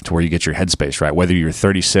life to where you get your headspace, right? Whether you're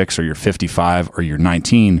 36 or you're 55 or you're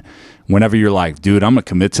 19, whenever you're like, dude, I'm going to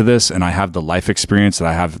commit to this, and I have the life experience that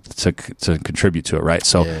I have to contribute to it, right?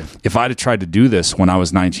 So if I'd have tried to do this when I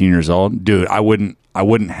was 19 years old, dude, I wouldn't I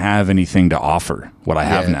wouldn't have anything to offer what I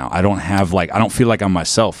have now. I don't have I don't feel like I'm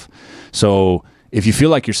myself. So if you feel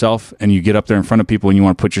like yourself and you get up there in front of people and you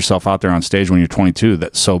want to put yourself out there on stage when you're 22,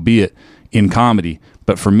 that so be it in comedy.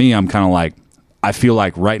 But for me, I'm kind of like, I feel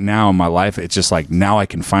like right now in my life, it's just like now I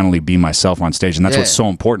can finally be myself on stage. And that's what's so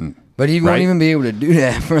important. But you won't even be able to do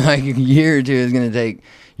that for like a year or two. It's going to take,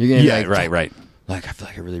 you're going to right. Like, I feel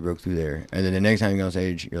like I really broke through there. And then the next time you go on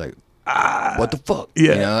stage, you're like, what the fuck?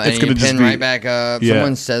 Yeah. You know? And it's going to pin just be right back up. Yeah.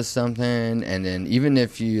 Someone says something. And then even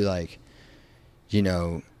if you like, you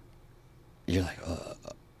know, you're like,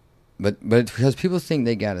 but because people think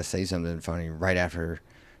they got to say something funny right after,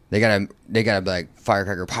 they gotta be like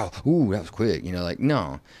firecracker, pow, ooh, that was quick. You know, like,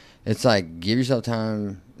 no. It's like, give yourself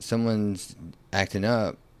time. Someone's acting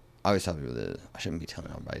up. I always tell people this. I shouldn't be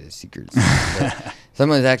telling everybody the secrets. But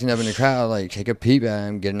someone's acting up in the crowd, like, take a peep at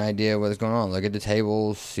them, get an idea of what's going on. Look at the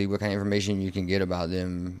tables, see what kind of information you can get about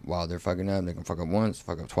them while they're fucking up. They can fuck up once,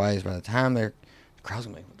 fuck up twice. By the time the crowd's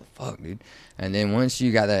gonna be like, what the fuck, dude? And then once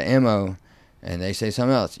you got that ammo, and they say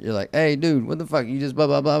something else, you're like, hey, dude, what the fuck? You just blah,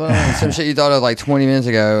 blah, blah, blah. And some shit you thought of like 20 minutes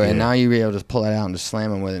ago, and now you be able to just pull it out and just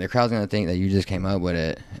slam them with it. And the crowd's going to think that you just came up with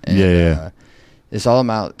it. And, it's all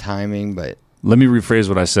about timing, but... Let me rephrase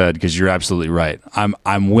what I said, because you're absolutely right.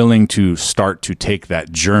 I'm willing to start to take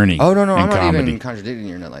that journey. Oh, no, I'm comedy. not even contradicting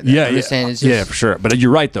you or nothing like that. I'm just saying it's just... Yeah, for sure. But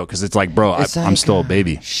you're right, though, because it's like, bro, I'm still a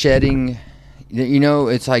baby. Shedding... You know,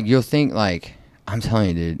 it's like, you'll think like... I'm telling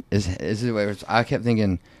you, dude, this is the way... I kept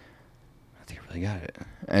thinking... I got it,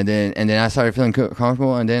 and then I started feeling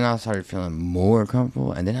comfortable, and then I started feeling more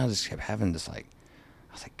comfortable, and then I just kept having this like,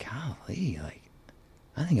 I was like, golly, like,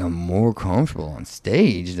 I think I'm more comfortable on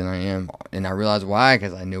stage than I am, and I realized why,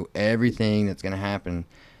 because I know everything that's gonna happen.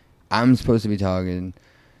 I'm supposed to be talking.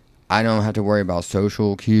 I don't have to worry about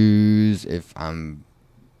social cues if I'm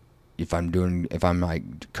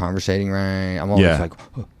like conversating right. I'm always like.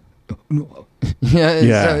 No.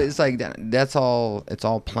 So it's like that's all. It's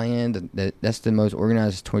all planned. That's the most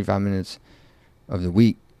organized 25 minutes of the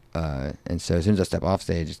week. And so as soon as I step off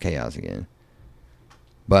stage, it's chaos again.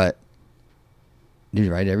 But dude,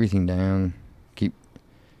 write everything down.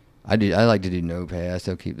 I like to do notepad. I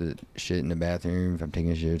still keep the shit in the bathroom if I'm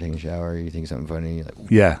taking a shit or taking a shower. You think something funny? Like,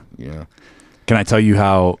 you know. Can I tell you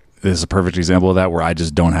how this is a perfect example of that, where I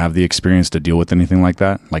just don't have the experience to deal with anything like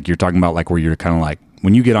that? Like you're talking about, like where you're kind of like.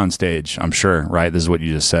 When you get on stage, I'm sure, right? This is what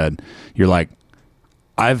you just said. You're like,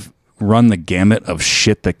 I've run the gamut of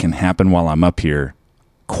shit that can happen while I'm up here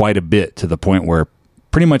quite a bit, to the point where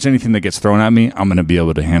pretty much anything that gets thrown at me, I'm going to be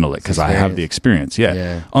able to handle it because I have the experience.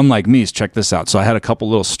 Yeah. Unlike me, check this out. So I had a couple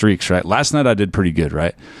little streaks, right? Last night I did pretty good,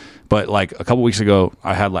 right? But like a couple weeks ago,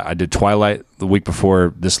 I did Twilight the week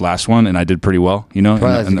before this last one, and I did pretty well. You know,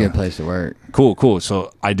 Twilight's a good place to work. Cool.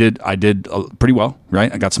 So I did pretty well,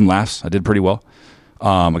 right? I got some laughs. I did pretty well.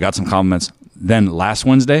 I got some compliments. Then last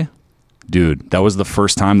Wednesday, dude, that was the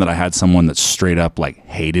first time that I had someone that straight up like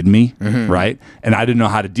hated me, right? And I didn't know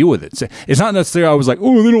how to deal with it. So it's not necessarily I was like,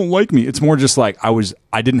 oh, they don't like me. It's more just like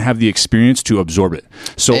I didn't have the experience to absorb it.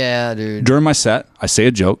 So dude. During my set, I say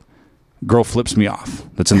a joke, girl flips me off.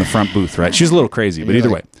 That's in the front booth, right? She's a little crazy, but either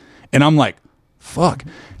way. And I'm like, fuck.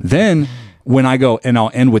 Then when I go, and I'll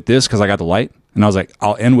end with this because I got the light, and I was like,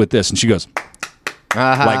 I'll end with this, and she goes.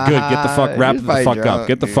 Like, good, get the fuck, wrap the fuck up,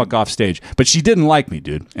 get the fuck off stage. But she didn't like me,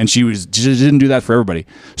 dude, and she didn't do that for everybody.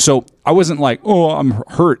 So I wasn't like, oh, I'm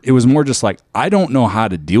hurt. It was more just like, I don't know how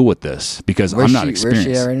to deal with this because I'm not experienced.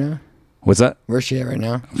 Where's she at right now? What's that? Where's she at right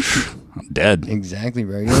now? I'm dead. Exactly,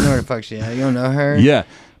 bro. You don't know where the fuck she at. You don't know her. Yeah,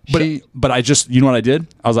 but I just, you know what I did?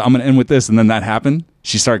 I was like, I'm gonna end with this, and then that happened.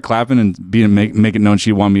 She started clapping and make it known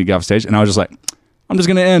she wanted me to get off stage, and I was just like, I'm just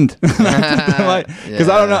gonna end, because I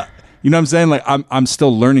don't know. You know what I'm saying? Like I'm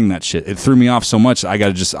still learning that shit. It threw me off so much. I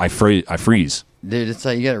gotta I freeze. Dude, it's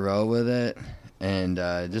like you gotta roll with it, and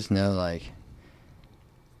just know like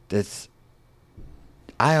that's.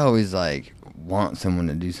 I always like want someone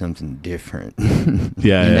to do something different. You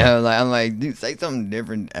know, like I'm like, dude, say something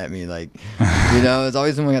different at me. Like, you know, it's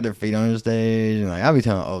always someone got their feet on the stage, and like I'll be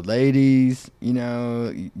telling old ladies, you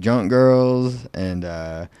know, drunk girls, and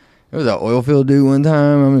there was an oil field dude one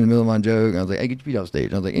time. I'm in the middle of my joke. And I was like, hey, get your feet off stage.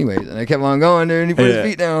 And I was like, anyways. And I kept on going there, and he put his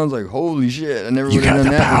feet down. I was like, holy shit. I never would have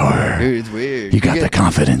done that. You got the power. Dude, it's weird. You got the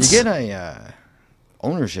confidence. You get a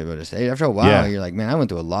ownership of the stage. After a while, you're like, man, I went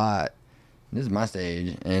through a lot. This is my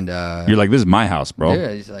stage. And you're like, this is my house, bro. Yeah,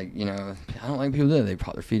 it's like, you know, I don't like people do that. They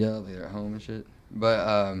prop their feet up. They're at home and shit.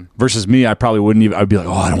 But versus me, I probably wouldn't even. I'd be like,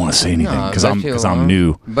 oh, I don't want to say anything because I'm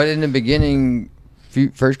new. But in the beginning,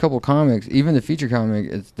 first couple comics, even the feature comic,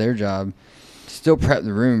 it's their job still prep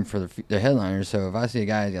the room for the headliner. So if I see a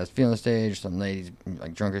guy that's feeling the stage, some lady's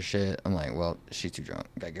like drunk as shit, I'm like, well, she's too drunk.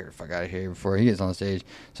 Gotta get her the fuck out of here before he gets on stage,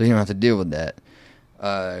 so you don't have to deal with that.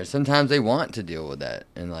 Sometimes they want to deal with that,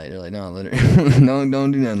 and like they're like, no, let her, no,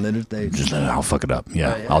 don't do nothing. Let her stay. Just let it. I'll fuck it up.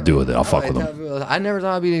 Yeah, I'll deal with it. I'll fuck with them. I never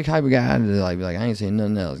thought I'd be the type of guy to like be like, I ain't saying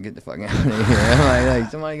nothing else. Get the fuck out of here. like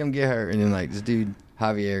somebody come get her. And then like this dude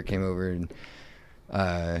Javier came over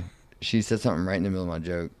and she said something right in the middle of my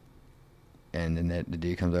joke. And then the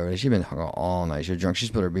dude comes over. She'd been hung out all night. She was drunk. She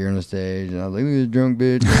spilled her beer on the stage. And I was like, look at this drunk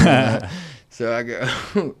bitch. So I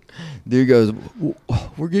go, dude goes,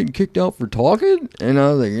 we're getting kicked out for talking? And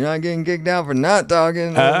I was like, you're not getting kicked out for not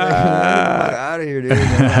talking. I was like, get the fuck out of here, dude.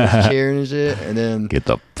 And I was cheering and shit. And then get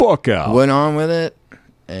the fuck out. Went on with it.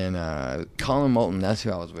 And Colin Moulton, that's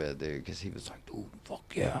who I was with, dude. Because he was like, dude,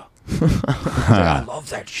 fuck yeah. I love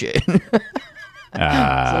that shit.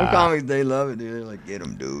 Some comics, they love it, dude. They're like, get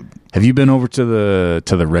him, dude. Have you been over to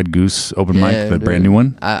the Red Goose open mic, the brand new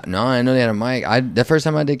one? No, I know they had a mic. The first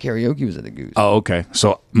time I did karaoke was at the Goose. Oh, okay.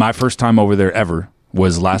 So my first time over there ever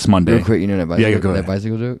was last Monday. Real quick, you know that bicycle, go ahead. that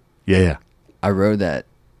bicycle joke? Yeah. I rode that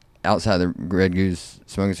outside the Red Goose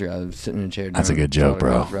smoking cigarette. I was sitting in a chair. That's a good joke,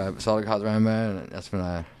 bro. Saw the cops riding by, and that's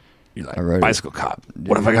when You're like, I rode bicycle cop.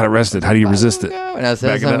 What if I got arrested? How do you resist it? And I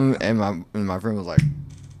said something, and my friend was like,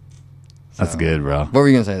 that's good, bro. What were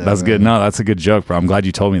you going to say? That's good. No, that's a good joke, bro. I'm glad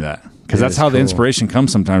you told me that. Because that's how the cool. inspiration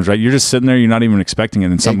comes sometimes, right? You're just sitting there, you're not even expecting it,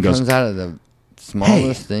 and something comes goes out of the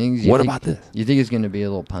smallest things. What about this? You think it's going to be a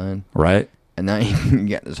little pun. Right. And now you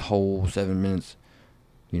got this whole 7 minutes,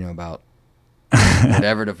 about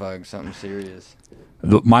whatever the fuck, something serious.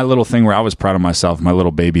 My little thing where I was proud of myself, my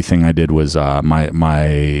little baby thing I did was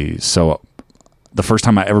so the first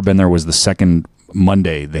time I ever been there was the second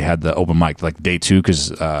Monday they had the open mic, like day 2, because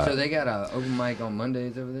so they got an open mic on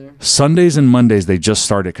Mondays over there. Sundays and Mondays they just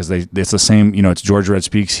started because it's the same. It's George Red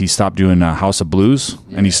Speaks. He stopped doing House of Blues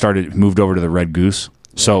and he moved over to the Red Goose.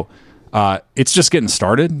 Yeah. So it's just getting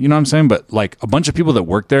started. You know what I'm saying? But like a bunch of people that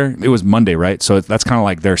work there, it was Monday, right? So that's kind of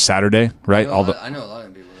like their Saturday, right? I know a lot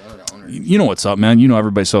of people. The owners. You know what's up, man. You know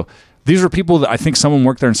everybody. So these were people that I think some of them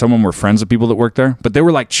worked there and some of them were friends of people that worked there. But they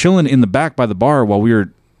were like chilling in the back by the bar while we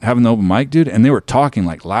were having the open mic, dude, and they were talking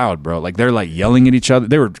like loud, bro. Like they're like yelling at each other.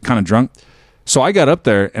 They were kind of drunk. So I got up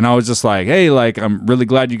there and I was just like, hey, like I'm really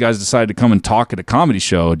glad you guys decided to come and talk at a comedy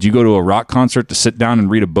show. Do you go to a rock concert to sit down and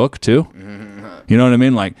read a book too? You know what I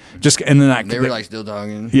mean? Like and then they were like still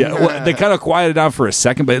talking. Yeah, well, they kind of quieted down for a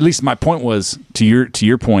second, but at least my point was to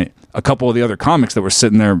your point. A couple of the other comics that were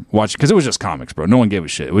sitting there watching, because it was just comics, bro. No one gave a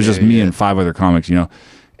shit. It was just me and 5 other comics,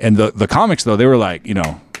 And the comics though, they were like,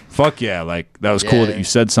 fuck yeah, like that was cool that you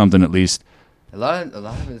said something at least. A lot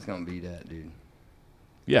of it's gonna be that, dude.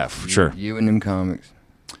 Yeah, for sure. You and them comics,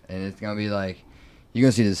 and it's gonna be like you're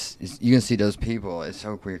gonna see this. You're gonna see those people. It's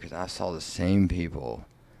so weird because I saw the same people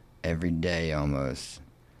every day almost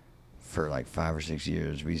for like 5 or 6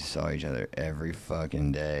 years. We saw each other every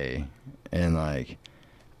fucking day, and like,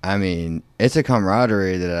 I mean, it's a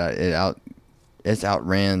camaraderie that it's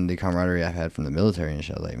outran the camaraderie I've had from the military and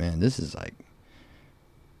shit. Like, man, this is like.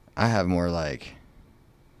 I have more like,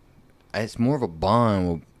 it's more of a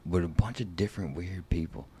bond with a bunch of different weird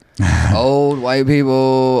people. Old white people,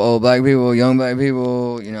 old black people, young black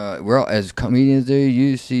people. We're all, as comedians do,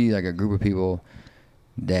 you see like a group of people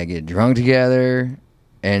that get drunk together,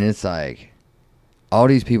 and it's like, all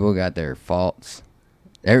these people got their faults.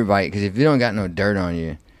 Everybody, because if you don't got no dirt on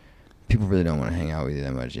you, people really don't want to hang out with you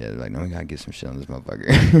that much yet. They're like, no, we gotta get some shit on this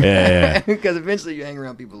motherfucker. Yeah. Because eventually you hang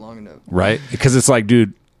around people long enough. Right? Because it's like,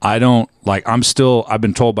 dude, I've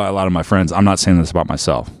been told by a lot of my friends, I'm not saying this about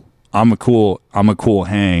myself. I'm a cool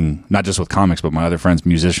hang, not just with comics, but my other friends,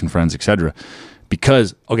 musician friends, etc.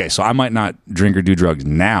 Because, okay, so I might not drink or do drugs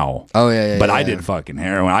now. Oh, yeah. But I did fucking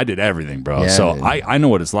heroin. I did everything, bro. Yeah, so I know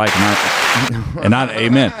what it's like.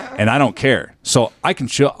 Amen. And I don't care. So I can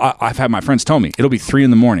chill. I've had my friends tell me, it'll be 3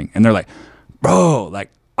 a.m. and they're like, bro, like,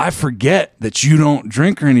 I forget that you don't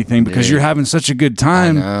drink or anything because you're having such a good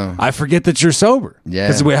time. I forget that you're sober. Yeah.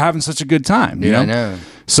 Because we're having such a good time. You know? I know.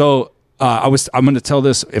 So I'm going to tell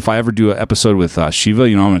this if I ever do an episode with Shiva.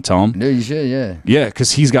 I'm going to tell him. Dude, you should, yeah. Yeah,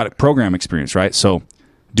 because he's got program experience, right? So,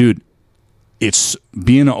 dude, it's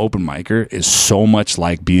being an open micer is so much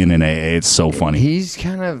like being in AA. It's so funny. He's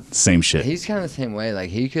kind of same shit. He's kind of the same way. Like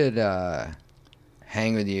he could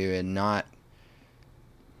hang with you and not,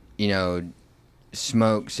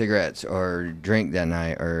 smoke cigarettes or drink that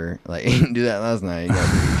night or like do that last night. He got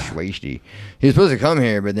pretty wasty. He was supposed to come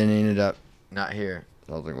here, but then he ended up not here.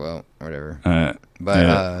 So I was like, well, whatever.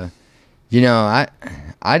 But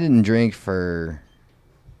I didn't drink for.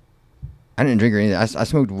 I didn't drink or anything. I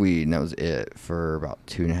smoked weed, and that was it for about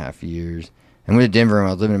 2.5 years. And went to Denver, and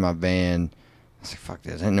I was living in my van. I was like, fuck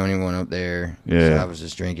this. I didn't know anyone up there. Yeah. So I was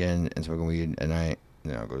just drinking and smoking weed at night,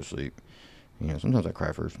 and then I'll go to sleep. Sometimes I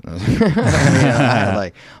cry first. I had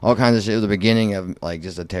like all kinds of shit. It was the beginning of like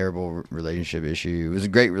just a terrible relationship issue. It was a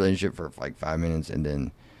great relationship for like 5 minutes, and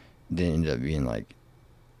then ended up being like,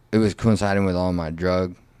 it was coinciding with all my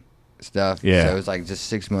drug stuff. Yeah. So it was like just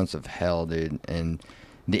 6 months of hell, dude. And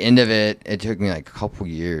the end of it took me like a couple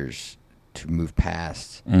years to move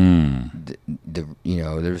past. There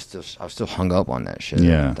was still, I was still hung up on that shit.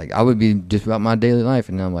 Yeah. Like I would be just about my daily life,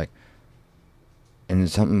 and then I'm like, and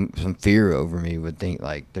some fear over me would think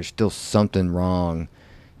like there's still something wrong.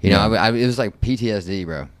 It was like PTSD,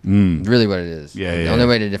 bro. Really what it is. Yeah, The only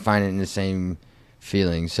way to define it in the same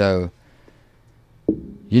feeling. So,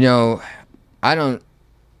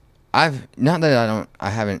 I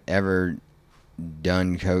haven't ever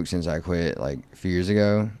done coke since I quit like a few years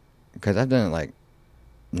ago, because I've done it like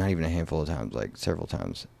not even a handful of times, like several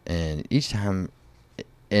times, and each time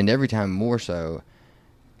and every time more so,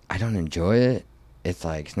 I don't enjoy it. It's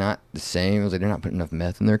like, it's not the same. I was like, they're not putting enough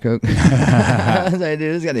meth in their coke. I was like,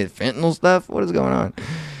 dude, this got the fentanyl stuff. What is going on?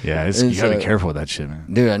 Yeah, you gotta be careful with that shit, man.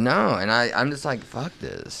 Dude, I know. And I'm just like, fuck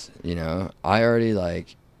this. I already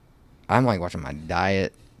I'm like watching my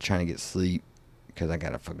diet, trying to get sleep, because I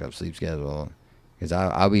got a fucked up sleep schedule. Because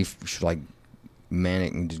I'll be like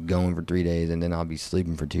manic and just going for 3 days, and then I'll be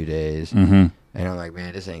sleeping for 2 days. Mm-hmm. And I'm like,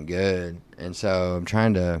 man, this ain't good. And so I'm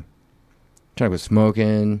trying to quit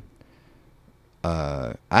smoking.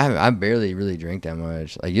 I barely really drink that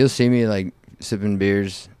much. Like, you'll see me like sipping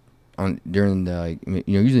beers during the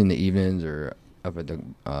usually in the evenings or up at the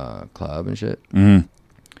club and shit. Mm-hmm.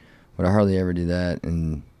 But I hardly ever do that,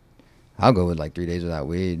 and I'll go with like 3 days without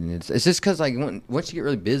weed. And it's just because like once you get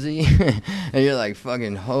really busy and you're like,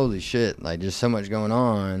 fucking holy shit, like there's so much going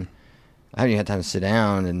on, I haven't even had time to sit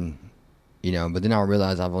down and but then I'll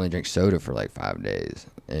realize I've only drank soda for like 5 days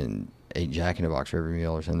and ate Jack in the Box for every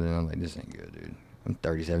meal or something. And I'm like, this ain't good, dude. I'm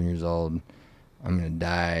 37 years old. I'm gonna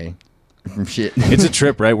die from shit. It's a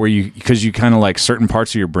trip, right? Because you kind of like certain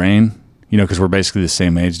parts of your brain, because we're basically the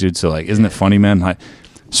same age, dude. So like, isn't it funny, man? Like,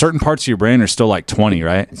 certain parts of your brain are still like 20,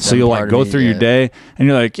 right? So you'll like go through your day and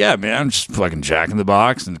you're like, yeah, man, I'm just fucking Jack in the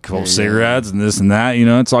Box and a couple cigarettes and this and that,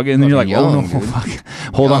 it's all good. And then you're like, young, oh no, fuck.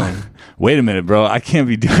 Hold on. Wait a minute, bro. I can't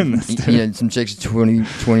be doing this. Dude. Some chicks 20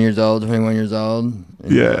 years old, 21 years old.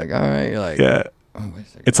 And you're like, all right. You're like, yeah. Oh, wait a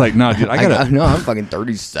second. It's like, no, dude, no, I'm fucking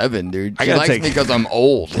 37, dude. She likes me because I'm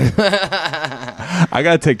old. I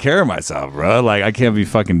gotta take care of myself, bro. Like, I can't be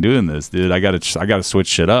fucking doing this, dude. I gotta switch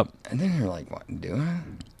shit up. And then you're like, what, do I?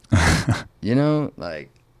 Like,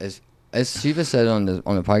 as Shiva said on the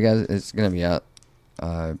podcast, it's gonna be out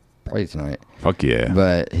probably tonight. Fuck yeah.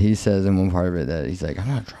 But he says in one part of it that he's like, I'm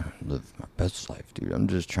not trying to live my best life, dude. I'm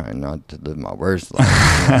just trying not to live my worst life.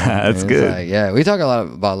 That's good. Like, yeah, we talk about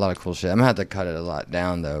a lot of cool shit. I'm gonna have to cut it a lot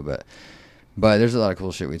down though, but there's a lot of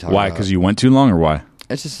cool shit we talk about. Why? Because you went too long, or why?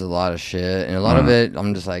 It's just a lot of shit, and a lot of it,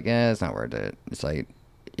 I'm just like, it's not worth it. It's like,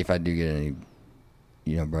 if I do get any,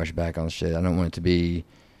 brush back on shit, I don't want it to be.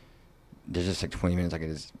 There's just like 20 minutes. Like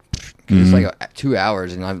it's like 2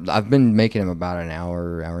 hours, and I've been making them about an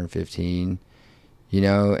hour and 15.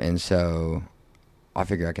 And so I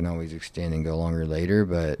figure I can always extend and go longer later,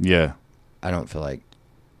 but yeah, I don't feel like.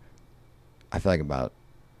 I feel like about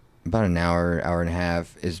an hour and a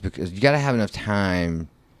half is because you got to have enough time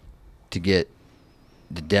to get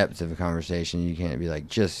the depth of a conversation. You can't be like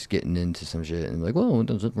just getting into some shit and be like, well,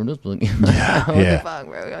 that's it for this one. Yeah, what yeah. the fuck,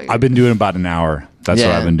 bro? I've been doing about an hour. That's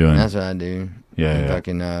what I've been doing. That's what I do. Yeah, and yeah.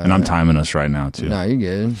 Fucking, and I'm timing us right now too. No, you're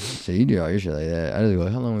good. So you do all your shit like that. I just go,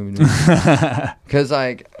 how long have we been doing? Because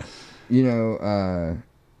like,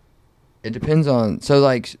 it depends on.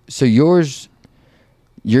 So yours.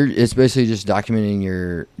 It's basically just documenting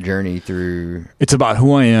your journey through. It's about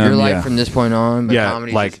who I am. Your life from this point on. But yeah,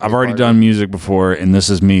 like I've already done music before, and this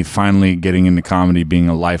is me finally getting into comedy, being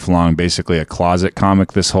a lifelong, basically a closet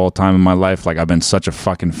comic this whole time in my life. Like I've been such a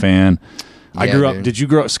fucking fan. I grew up. Did you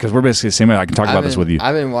grow up? Because we're basically the same age. I can talk about this with you.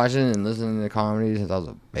 I've been watching and listening to comedy since I was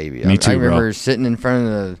a baby. Me too, I remember bro. sitting in front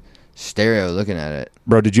of the stereo looking at it.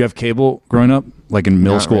 Bro, did you have cable growing up? Like in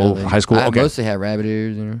middle Not school, really. high school? I Okay. mostly had rabbit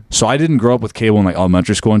ears. So I didn't grow up with cable in like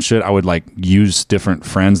elementary school and shit. I would like use different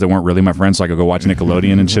friends that weren't really my friends, so I could go watch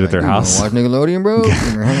Nickelodeon and shit at their house. Watch Nickelodeon, bro?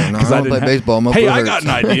 No, I don't play baseball. My Hey, foot I got hurts.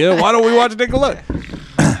 an idea. Why don't we watch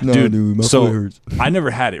Nickelodeon? No, dude, my so foot hurts. I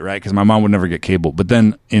never had it, right? Because my mom would never get cable. But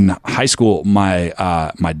then in high school, my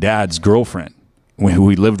dad's girlfriend who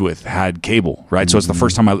we lived with had cable, right? So it's the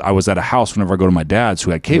first time I was at a house whenever I go to my dad's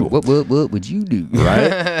who had cable. What would you do?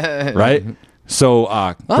 Right? Right? So,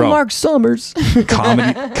 I'm bro, Mark Summers.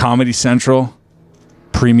 Comedy Central,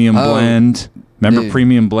 Premium Blend. Remember dude.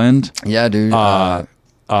 Premium Blend? Yeah, dude.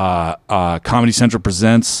 Comedy Central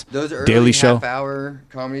presents Those early Daily Show. half-hour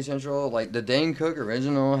Comedy Central, like the Dane Cook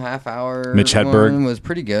original half-hour Mitch Hedberg. one was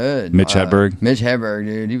pretty good. Mitch Hedberg. Mitch Hedberg,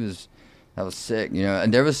 dude, that was sick, you know.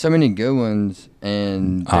 And there was so many good ones,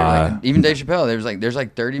 and they were even Dave Chappelle. There's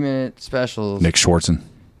like 30-minute specials. Nick Schwartzen.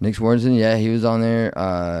 Nick Schwartzen, yeah, he was on there.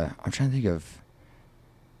 I'm trying to think of.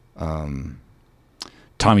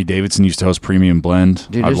 Tommy Davidson used to host Premium Blend.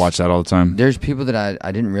 Dude, I'd watch that all the time. There's people that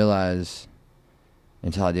I didn't realize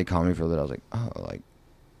until I did comedy for a little. I was like, oh, like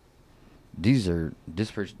this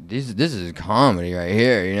is comedy right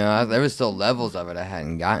here. You know, there was still levels of it I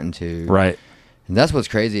hadn't gotten to. Right. And that's what's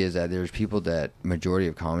crazy is that there's people that majority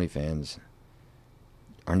of comedy fans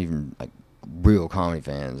aren't even like real comedy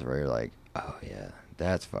fans. Where you're like, oh yeah,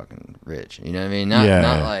 that's fucking rich. You know what I mean? Not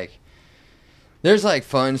like. There's like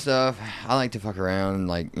fun stuff. I like to fuck around,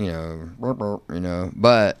 like, you know,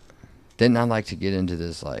 but then I like to get into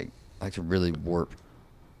this, like, I like to really warp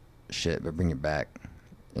shit, but bring it back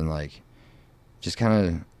and like, just kind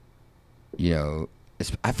of, you know,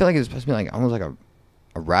 I feel like it's supposed to be like almost like a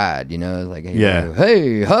ride, you know, like, hey,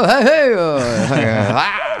 hey, ho, hey,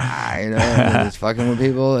 you know, just fucking with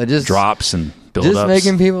people. It just drops and build just ups.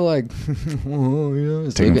 making people like, whoa, you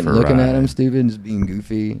know, looking at him stupid, just being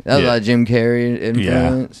goofy. That was like Jim Carrey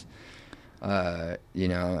influence. Yeah. You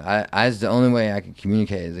know, I was the only way I could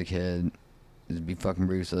communicate as a kid is be fucking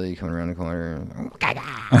Bruce Lee coming around the corner.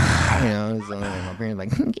 You know, it's only my parents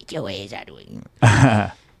like, get your ass out of the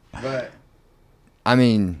way. But I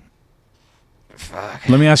mean, fuck.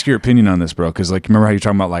 Let me ask your opinion on this, bro. Because like, remember how you're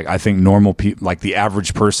talking about like, I think normal people, like the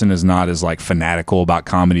average person, is not as like fanatical about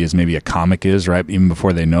comedy as maybe a comic is, right? Even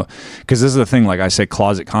before they know. Because this is the thing. Like I say,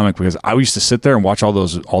 closet comic, because I used to sit there and watch all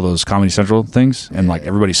those Comedy Central things and like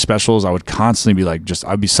everybody's specials. I would constantly be like,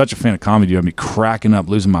 I'd be such a fan of comedy. I'd be cracking up,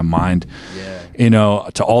 losing my mind. Yeah. You know,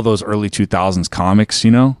 to all those early 2000s comics, you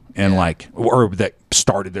know, and like, or that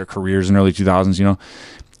started their careers in early 2000s, you know.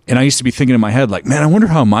 And I used to be thinking in my head, like, man, I wonder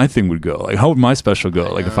how my thing would go. Like, how would my special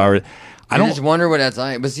go? Like, if I were, I don't just wonder what that's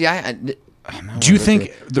like. But see, do you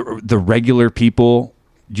think the regular people?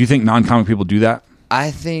 Do you think non-comic people do that? I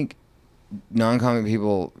think non-comic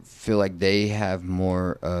people feel like they have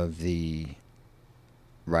more of the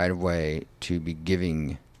right of way to be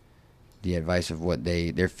giving the advice of what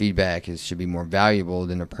their feedback should be more valuable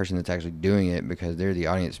than the person that's actually doing it, because they're the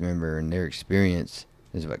audience member and their experience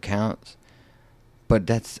is what counts. But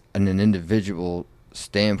that's an individual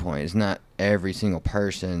standpoint. It's not every single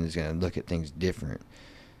person is going to look at things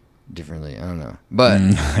differently. I don't know. But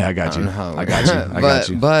I got you. I got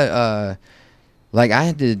you. But like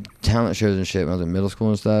I did talent shows and shit when I was in middle school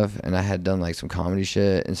and stuff, and I had done like some comedy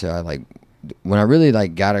shit, and so I like when I really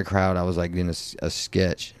like got a crowd, I was like doing a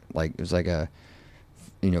sketch. Like it was like a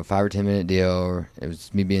 5 or 10 minute deal, or it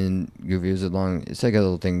was me being goofy. It was it's like a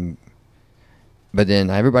little thing. But then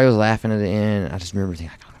everybody was laughing at the end. I just remember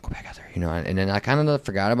thinking, I gotta go back out there, you know. And then I kind of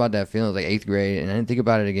forgot about that feeling. It was like 8th grade, and I didn't think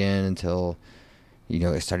about it again until, you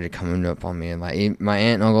know, it started coming up on me. And my aunt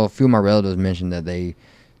and uncle, a few of my relatives mentioned that they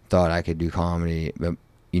thought I could do comedy. But,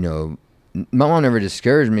 you know, my mom never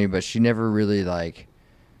discouraged me, but she never really, like,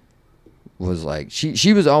 was like,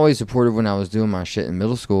 she was always supportive when I was doing my shit in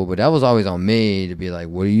middle school, but that was always on me to be like,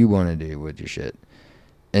 what do you want to do with your shit?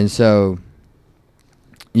 And so,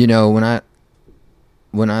 you know, when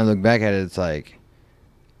I look back at it, it's like,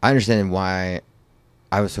 I understand why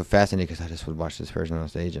I was so fascinated, because I just would watch this person on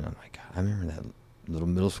stage, and I'm like, God, I remember that little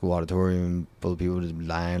middle school auditorium full of people just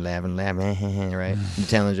lying, laughing, right? The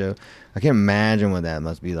talent show. I can't imagine what that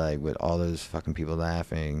must be like with all those fucking people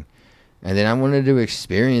laughing. And then I wanted to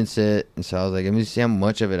experience it, and so I was like, let me see how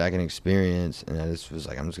much of it I can experience. And I just was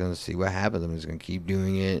like, I'm just going to see what happens. I'm just going to keep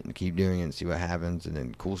doing it and see what happens. And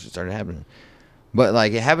then cool shit started happening. But,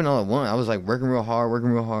 like, it happened all at once. I was, like, working real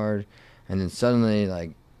hard. And then suddenly,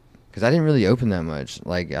 like, because I didn't really open that much.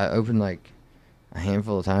 Like, I opened, like, a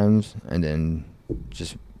handful of times and then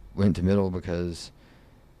just went to middle because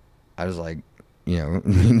I was, like, you know,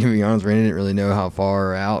 to be honest, Randy didn't really know how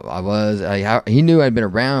far out I was. He knew I'd been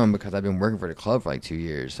around because I'd been working for the club for, like, 2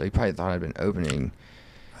 years. So he probably thought I'd been opening.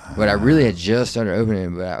 But I really had just started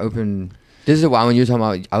opening. But I opened. This is why when you were talking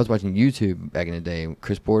about, I was watching YouTube back in the day,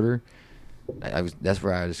 Chris Porter. That's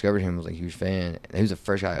where I discovered him. I was like a huge fan. And he was the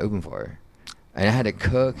first guy I opened for. And I had to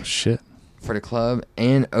cook for the club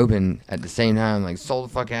and open at the same time. Like, sold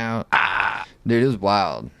the fuck out. Dude, it was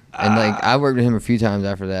wild. And, like, I worked with him a few times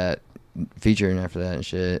after that. featuring after that and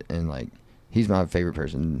shit. And like, he's my favorite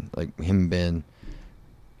person. Like him and Ben.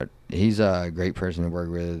 He's a great person to work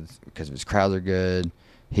with because his crowds are good.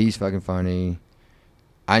 He's fucking funny.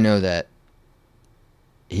 I know that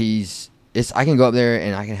I can go up there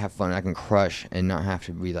and I can have fun. I can crush and not have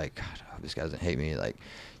to be like, God, I hope this guy doesn't hate me. Like,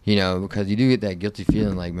 you know, because you do get that guilty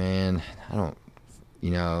feeling like, man, I don't,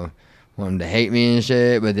 you know, want him to hate me and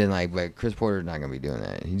shit. But then but Chris Porter's not going to be doing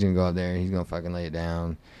that. He's going to go up there and he's going to fucking lay it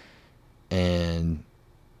down. And,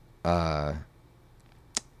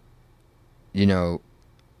 you know,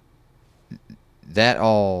 that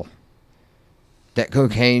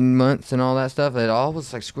cocaine months and all that stuff, it all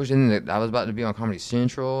was like squished in. I was about to be on Comedy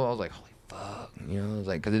Central. I was like, holy fuck, you know, it was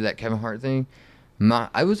like, because of that Kevin Hart thing.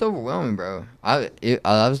 I was overwhelming, bro. I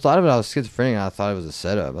thought of it, I was schizophrenic, and I thought it was a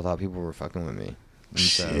setup. I thought people were fucking with me. And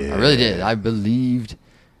so I really did. I believed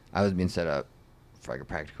I was being set up for like a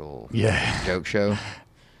practical joke show.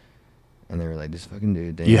 And they were like, this fucking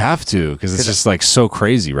dude. You have to, because it's just like so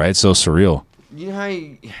crazy, right? So surreal. You know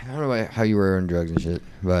I don't know how you were on drugs and shit,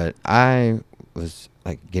 but I was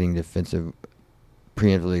like getting defensive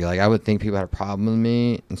preemptively. Like I would think people had a problem with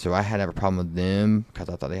me, and so I had to have a problem with them because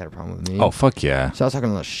I thought they had a problem with me. Oh, fuck yeah. So I was talking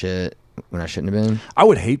a lot of shit when I shouldn't have been. I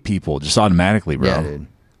would hate people just automatically, bro. Yeah, dude.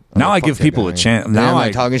 Now I give people a chance. Now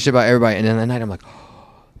I'm talking shit about everybody, and then that night I'm like,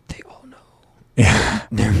 oh, they all know. Yeah.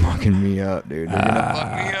 They're fucking me up, dude. They're gonna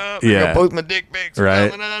fuck me up. They're Yeah. gonna post my dick pics. Right.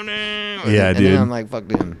 Yeah, and dude. then I'm like, fuck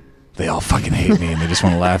them. They all fucking hate me and they just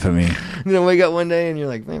want to laugh at me. And then I wake up one day and you're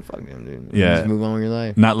like, man, fuck them, dude. Yeah. Just move on with your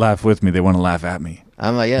life. Not laugh with me. They want to laugh at me.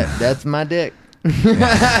 I'm like, yeah, that's my dick.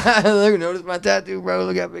 Look, notice my tattoo, bro.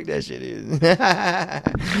 Look how big that shit is.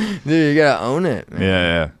 Dude, you gotta own it, man.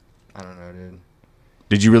 Yeah. I don't know, dude.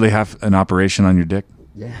 Did you really have an operation on your dick?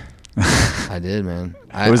 Yeah. I did, man.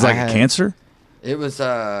 It was like a cancer? It was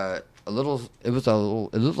it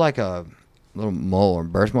looked like a little mole or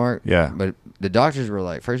birthmark. Yeah. But the doctors were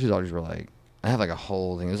like, first two doctors were like, I have like a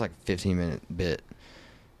whole thing. It was like a 15-minute bit.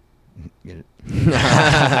 Get it?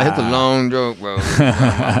 It's a long joke, bro.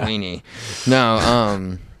 Weenie.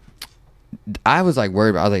 No, I was like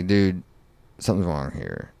worried about. I was like, dude, something's wrong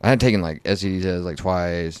here. I had taken like STD tests like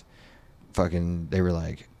twice. Fucking, they were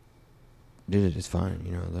like, dude, it's fine,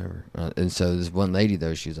 you know, whatever. And so this one lady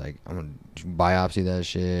though, she's like, I'm gonna biopsy that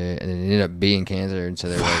shit, and it ended up being cancer. And so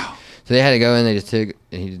they were like, so they had to go in. They just took,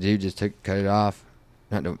 and the dude just cut it off.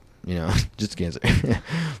 Not to, you know, just cancer.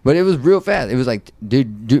 But it was real fast. It was like,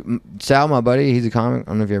 dude, Sal, my buddy, he's a comic.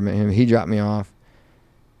 I don't know if you ever met him. He dropped me off.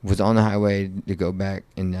 Was on the highway to go back,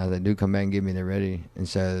 and I was like, dude, come back and get me. They're ready. And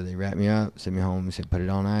so they wrapped me up, sent me home, and said, put it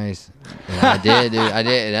on ice. And I did, dude. I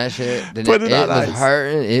did. And that shit, Put it on was ice.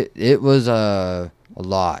 hurting. It was a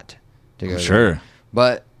lot to go Sure. through.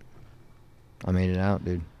 But I made it out,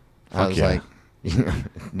 dude. I was yeah. like, you know,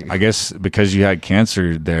 I guess because you had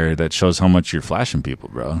cancer there, that shows how much you're flashing people,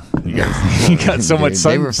 bro. You got so much dude,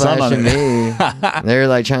 sun, they were sun on flashing it. me. They were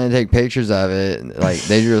like trying to take pictures of it. Like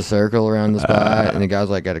they drew a circle around the spot, and the guy's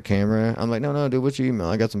like, got a camera. I'm like, no, dude, what's your email?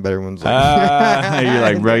 I got some better ones. You're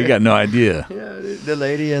like, bro, you got no idea. Yeah, dude, the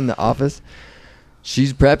lady in the office,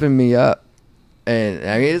 she's prepping me up. And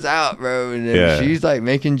I mean, it's out, bro. And then Yeah. she's like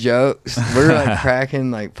making jokes. We're like cracking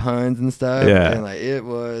like puns and stuff. Yeah. And like it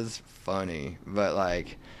was funny. But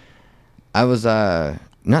like I was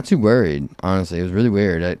not too worried, honestly. It was really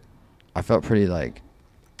weird. I felt pretty like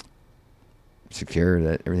secure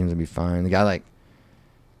that everything's gonna be fine. The guy like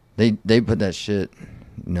they put that shit,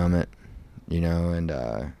 numb it, you know, and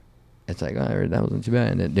it's like, oh, that wasn't too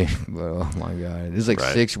bad. And it, dude, oh my god. It's like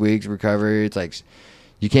Right. 6 weeks recovery. It's like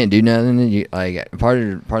you can't do nothing. You like part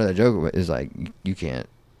of that joke is like you can't,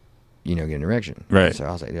 you know, get an erection. Right. So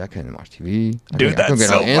I was like, dude, I couldn't watch TV. Dude, I couldn't that's get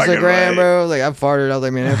so on fucking Instagram, right. bro. Like I farted. I was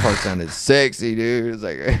like, man, that part sounded sexy, dude. It's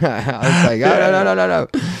like I was like, oh, no.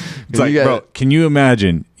 It's like, bro, can you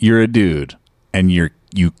imagine you're a dude and you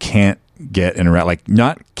can't get an erect, like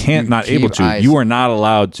not able keep to. ice. You are not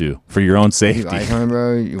allowed to for your own safety. You ice on,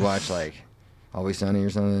 bro. You watch like Always Sunny or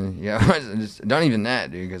something. Yeah, just not even that,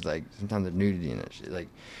 dude. Because like sometimes there's nudity in that shit. Like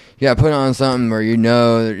you gotta put on something where you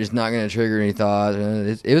know they're just not gonna trigger any thoughts.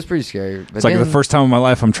 It was pretty scary. But It's like then, the first time in my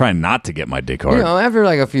life I'm trying not to get my dick hard. you know, after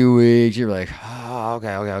like a few weeks, you're like, oh,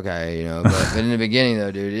 okay, you know. But in the beginning,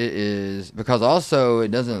 though, dude, it is because also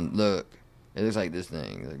it doesn't look. It looks like this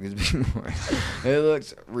thing. Like, it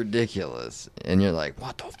looks ridiculous, and you're like,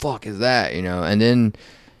 what the fuck is that? You know. And then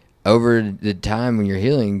over the time when you're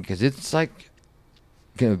healing, because it's like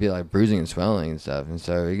gonna be like bruising and swelling and stuff, and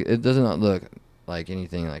so it does not look like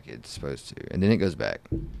anything like it's supposed to. And then it goes back.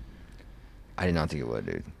 I did not think it would,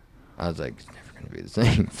 dude. I was like, it's never gonna be the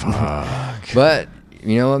same. Fuck. But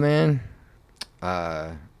you know what, man?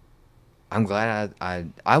 I'm glad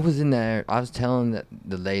I was in there. I was telling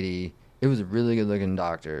the lady, it was a really good looking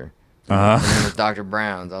doctor. His name was Dr.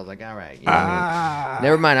 Brown's. I was like, all right, you know,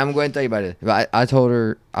 never mind. I'm going to tell you about it. But I told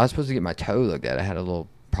her I was supposed to get my toe looked at. I had a little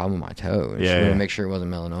problem with my toe, and she wanted to make sure it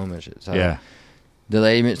wasn't melanoma and shit. So the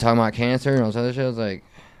lady was talking about cancer and all this other shit. I was like,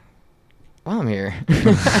 well, I'm here. I was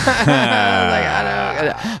like, I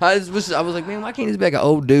know. I was like, man, why can't this be like an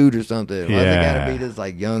old dude or something? Why does it gotta be this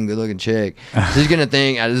like young, good looking chick? She's gonna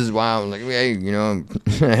think this is why I'm like, hey, you know.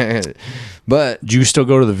 But do you still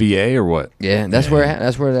go to the VA or what? Yeah, that's where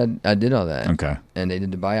I did all that. Okay. And they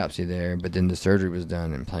did the biopsy there, but then the surgery was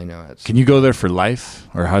done in Plano. Can you go there for life,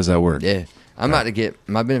 or how's that work? Yeah, I'm about to get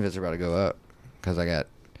my benefits are about to go up because I'm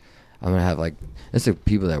gonna have like it's the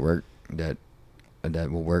people that work that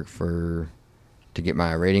will work to get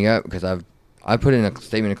my rating up because I put in a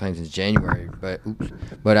statement of claim since January,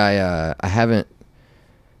 but I haven't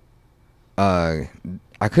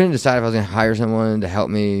I couldn't decide if I was gonna hire someone to help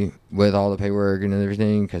me with all the paperwork and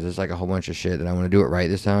everything because it's like a whole bunch of shit that I want to do it right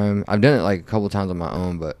this time. I've done it like a couple of times on my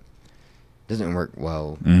own, but it doesn't work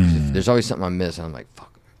well. There's always something I miss, and I'm like,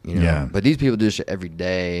 fuck, you know. Yeah. But these people do this shit every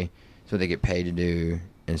day, so they get paid to do,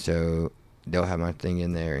 and so they'll have my thing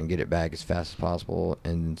in there and get it back as fast as possible.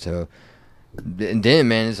 And so, and then,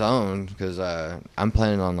 man, it's on because I'm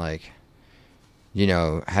planning on like, you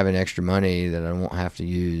know, having extra money that I won't have to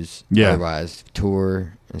use otherwise,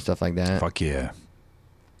 tour and stuff like that. Fuck yeah.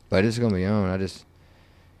 But it's going to be on. I'm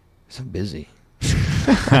so busy.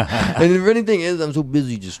 And the funny thing is, I'm so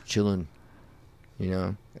busy just chilling. You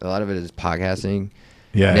know, a lot of it is podcasting,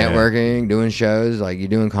 networking, doing shows. Like, you're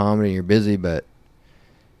doing comedy, you're busy, but,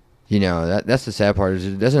 you know, that's the sad part.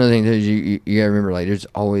 That's another thing, too, is you got to remember, like, there's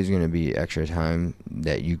always going to be extra time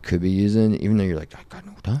that you could be using, even though you're like, I got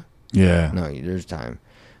no time. Yeah. No, there's time.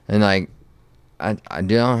 And, like, I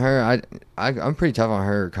did on her. I'm pretty tough on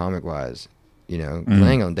her comic wise, you know. I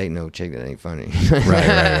ain't gonna date no chick that ain't funny.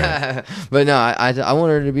 Right. But no, I want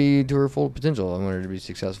her to be to her full potential. I want her to be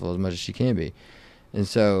successful as much as she can be. And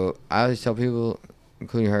so I always tell people,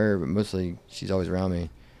 including her, but mostly she's always around me.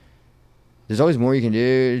 There's always more you can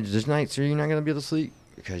do. There's nights where you're not gonna be able to sleep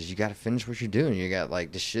because you got to finish what you're doing. You got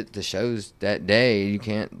like the shows that day. You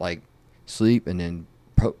can't like sleep and then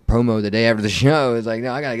promo the day after the show. It's like,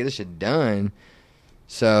 no, I gotta get this shit done.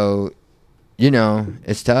 So, you know,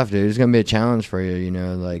 it's tough, dude. It's gonna be a challenge for you, you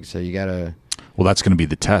know, like, so you gotta. Well, that's gonna be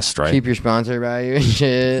the test, right? Keep your sponsor value and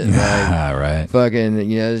shit. Like, right.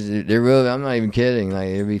 Fucking, you know, there will. I'm not even kidding. Like,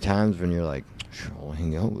 there'll be times when you're like, I'll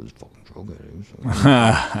hang out with this fucking drug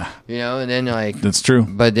addict. You know, and then like. That's true.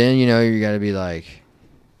 But then, you know, you gotta be like,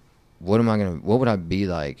 what would I be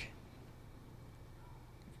like?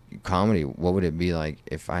 Comedy, what would it be like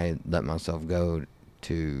if I had let myself go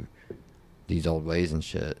to these old ways and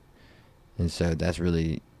shit? And so that's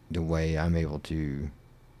really the way I'm able to,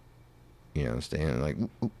 you know, stay in like,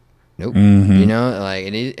 nope, you know, like,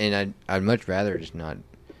 and I'd much rather just not,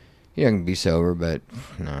 you know, I can be sober, but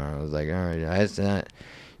no, I was like, all right, it's not,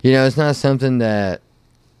 you know, it's not something that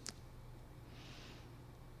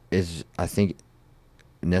is, I think,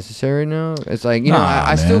 necessary now. It's like, you know,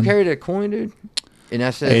 I still carry the coin, dude. And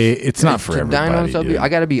I said, it's not for everybody. I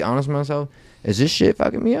got to be honest with myself. Is this shit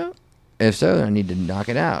fucking me up? If so, I need to knock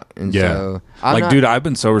it out. And so, dude, I've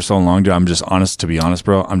been sober so long, dude. I'm just honest. To be honest,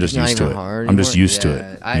 bro, I'm just used to it. I'm just used to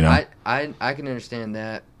it. You know? I can understand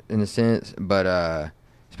that in a sense, but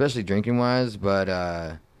especially drinking wise. But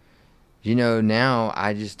you know, now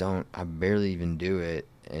I just don't. I barely even do it,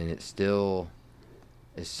 and it still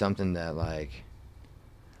is something that like.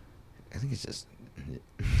 I think it's just.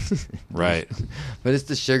 Right. But it's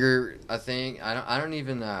the sugar, I think. I don't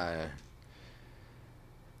even I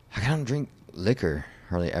don't drink liquor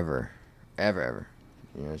hardly ever. Ever.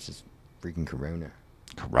 You know, it's just freaking Corona.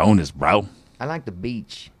 Coronas, bro. I like the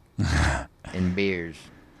beach and beers.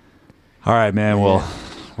 All right, man. Yeah. Well,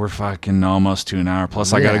 we're fucking almost to an hour.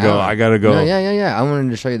 Plus, I gotta go. No, yeah. I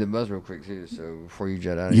wanted to show you the bus real quick too. So before you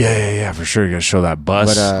jet out. Yeah, for sure. You gotta show that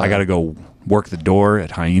bus. But, I gotta go work the door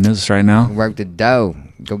at Hyenas right now. Work the dough.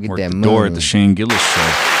 Go get that money. Door at the Shane Gillis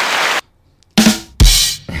show.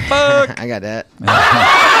 Fuck. I got that. You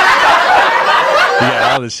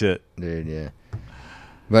got all this shit, dude. Yeah.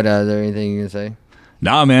 But is there anything you can say?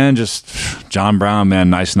 Nah, man, just John Brown,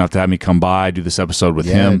 man, nice enough to have me come by, do this episode with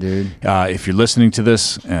him. Dude. If you're listening to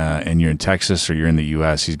this and you're in Texas or you're in the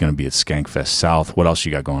U.S., he's going to be at Skankfest South. What else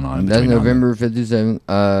you got going on? That's November 5th through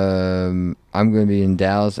 7th. I'm going to be in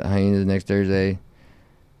Dallas at Hyenas next Thursday.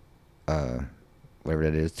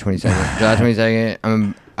 Whatever that is, 22nd, July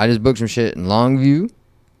 22nd. I just booked some shit in Longview.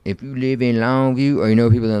 If you live in Longview or you know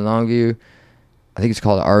people in Longview, I think it's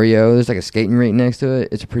called REO. There's like a skating rink next to it.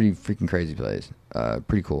 It's a pretty freaking crazy place.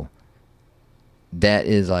 Pretty cool. That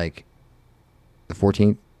is like the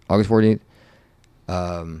 14th, August 14th.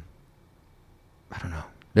 I don't know.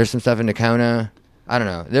 There's some stuff in Nakona. I don't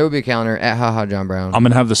know. There will be a calendar at HaHa John Brown. I'm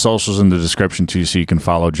going to have the socials in the description too, so you can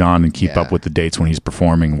follow John and keep up with the dates when he's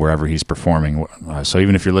performing, wherever he's performing. So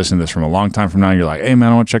even if you're listening to this from a long time from now, you're like, hey,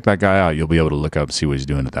 man, I want to check that guy out. You'll be able to look up and see what he's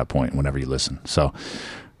doing at that point whenever you listen. So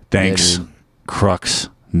thanks, Crux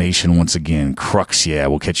Nation, once again. Crux, yeah.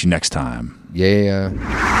 We'll catch you next time. Yeah.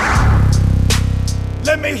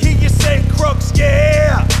 Let me hear you say Crux,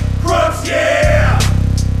 yeah. Crux, yeah.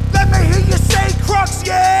 Let me hear you say Crux,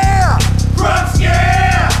 yeah. Crux,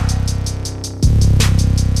 yeah.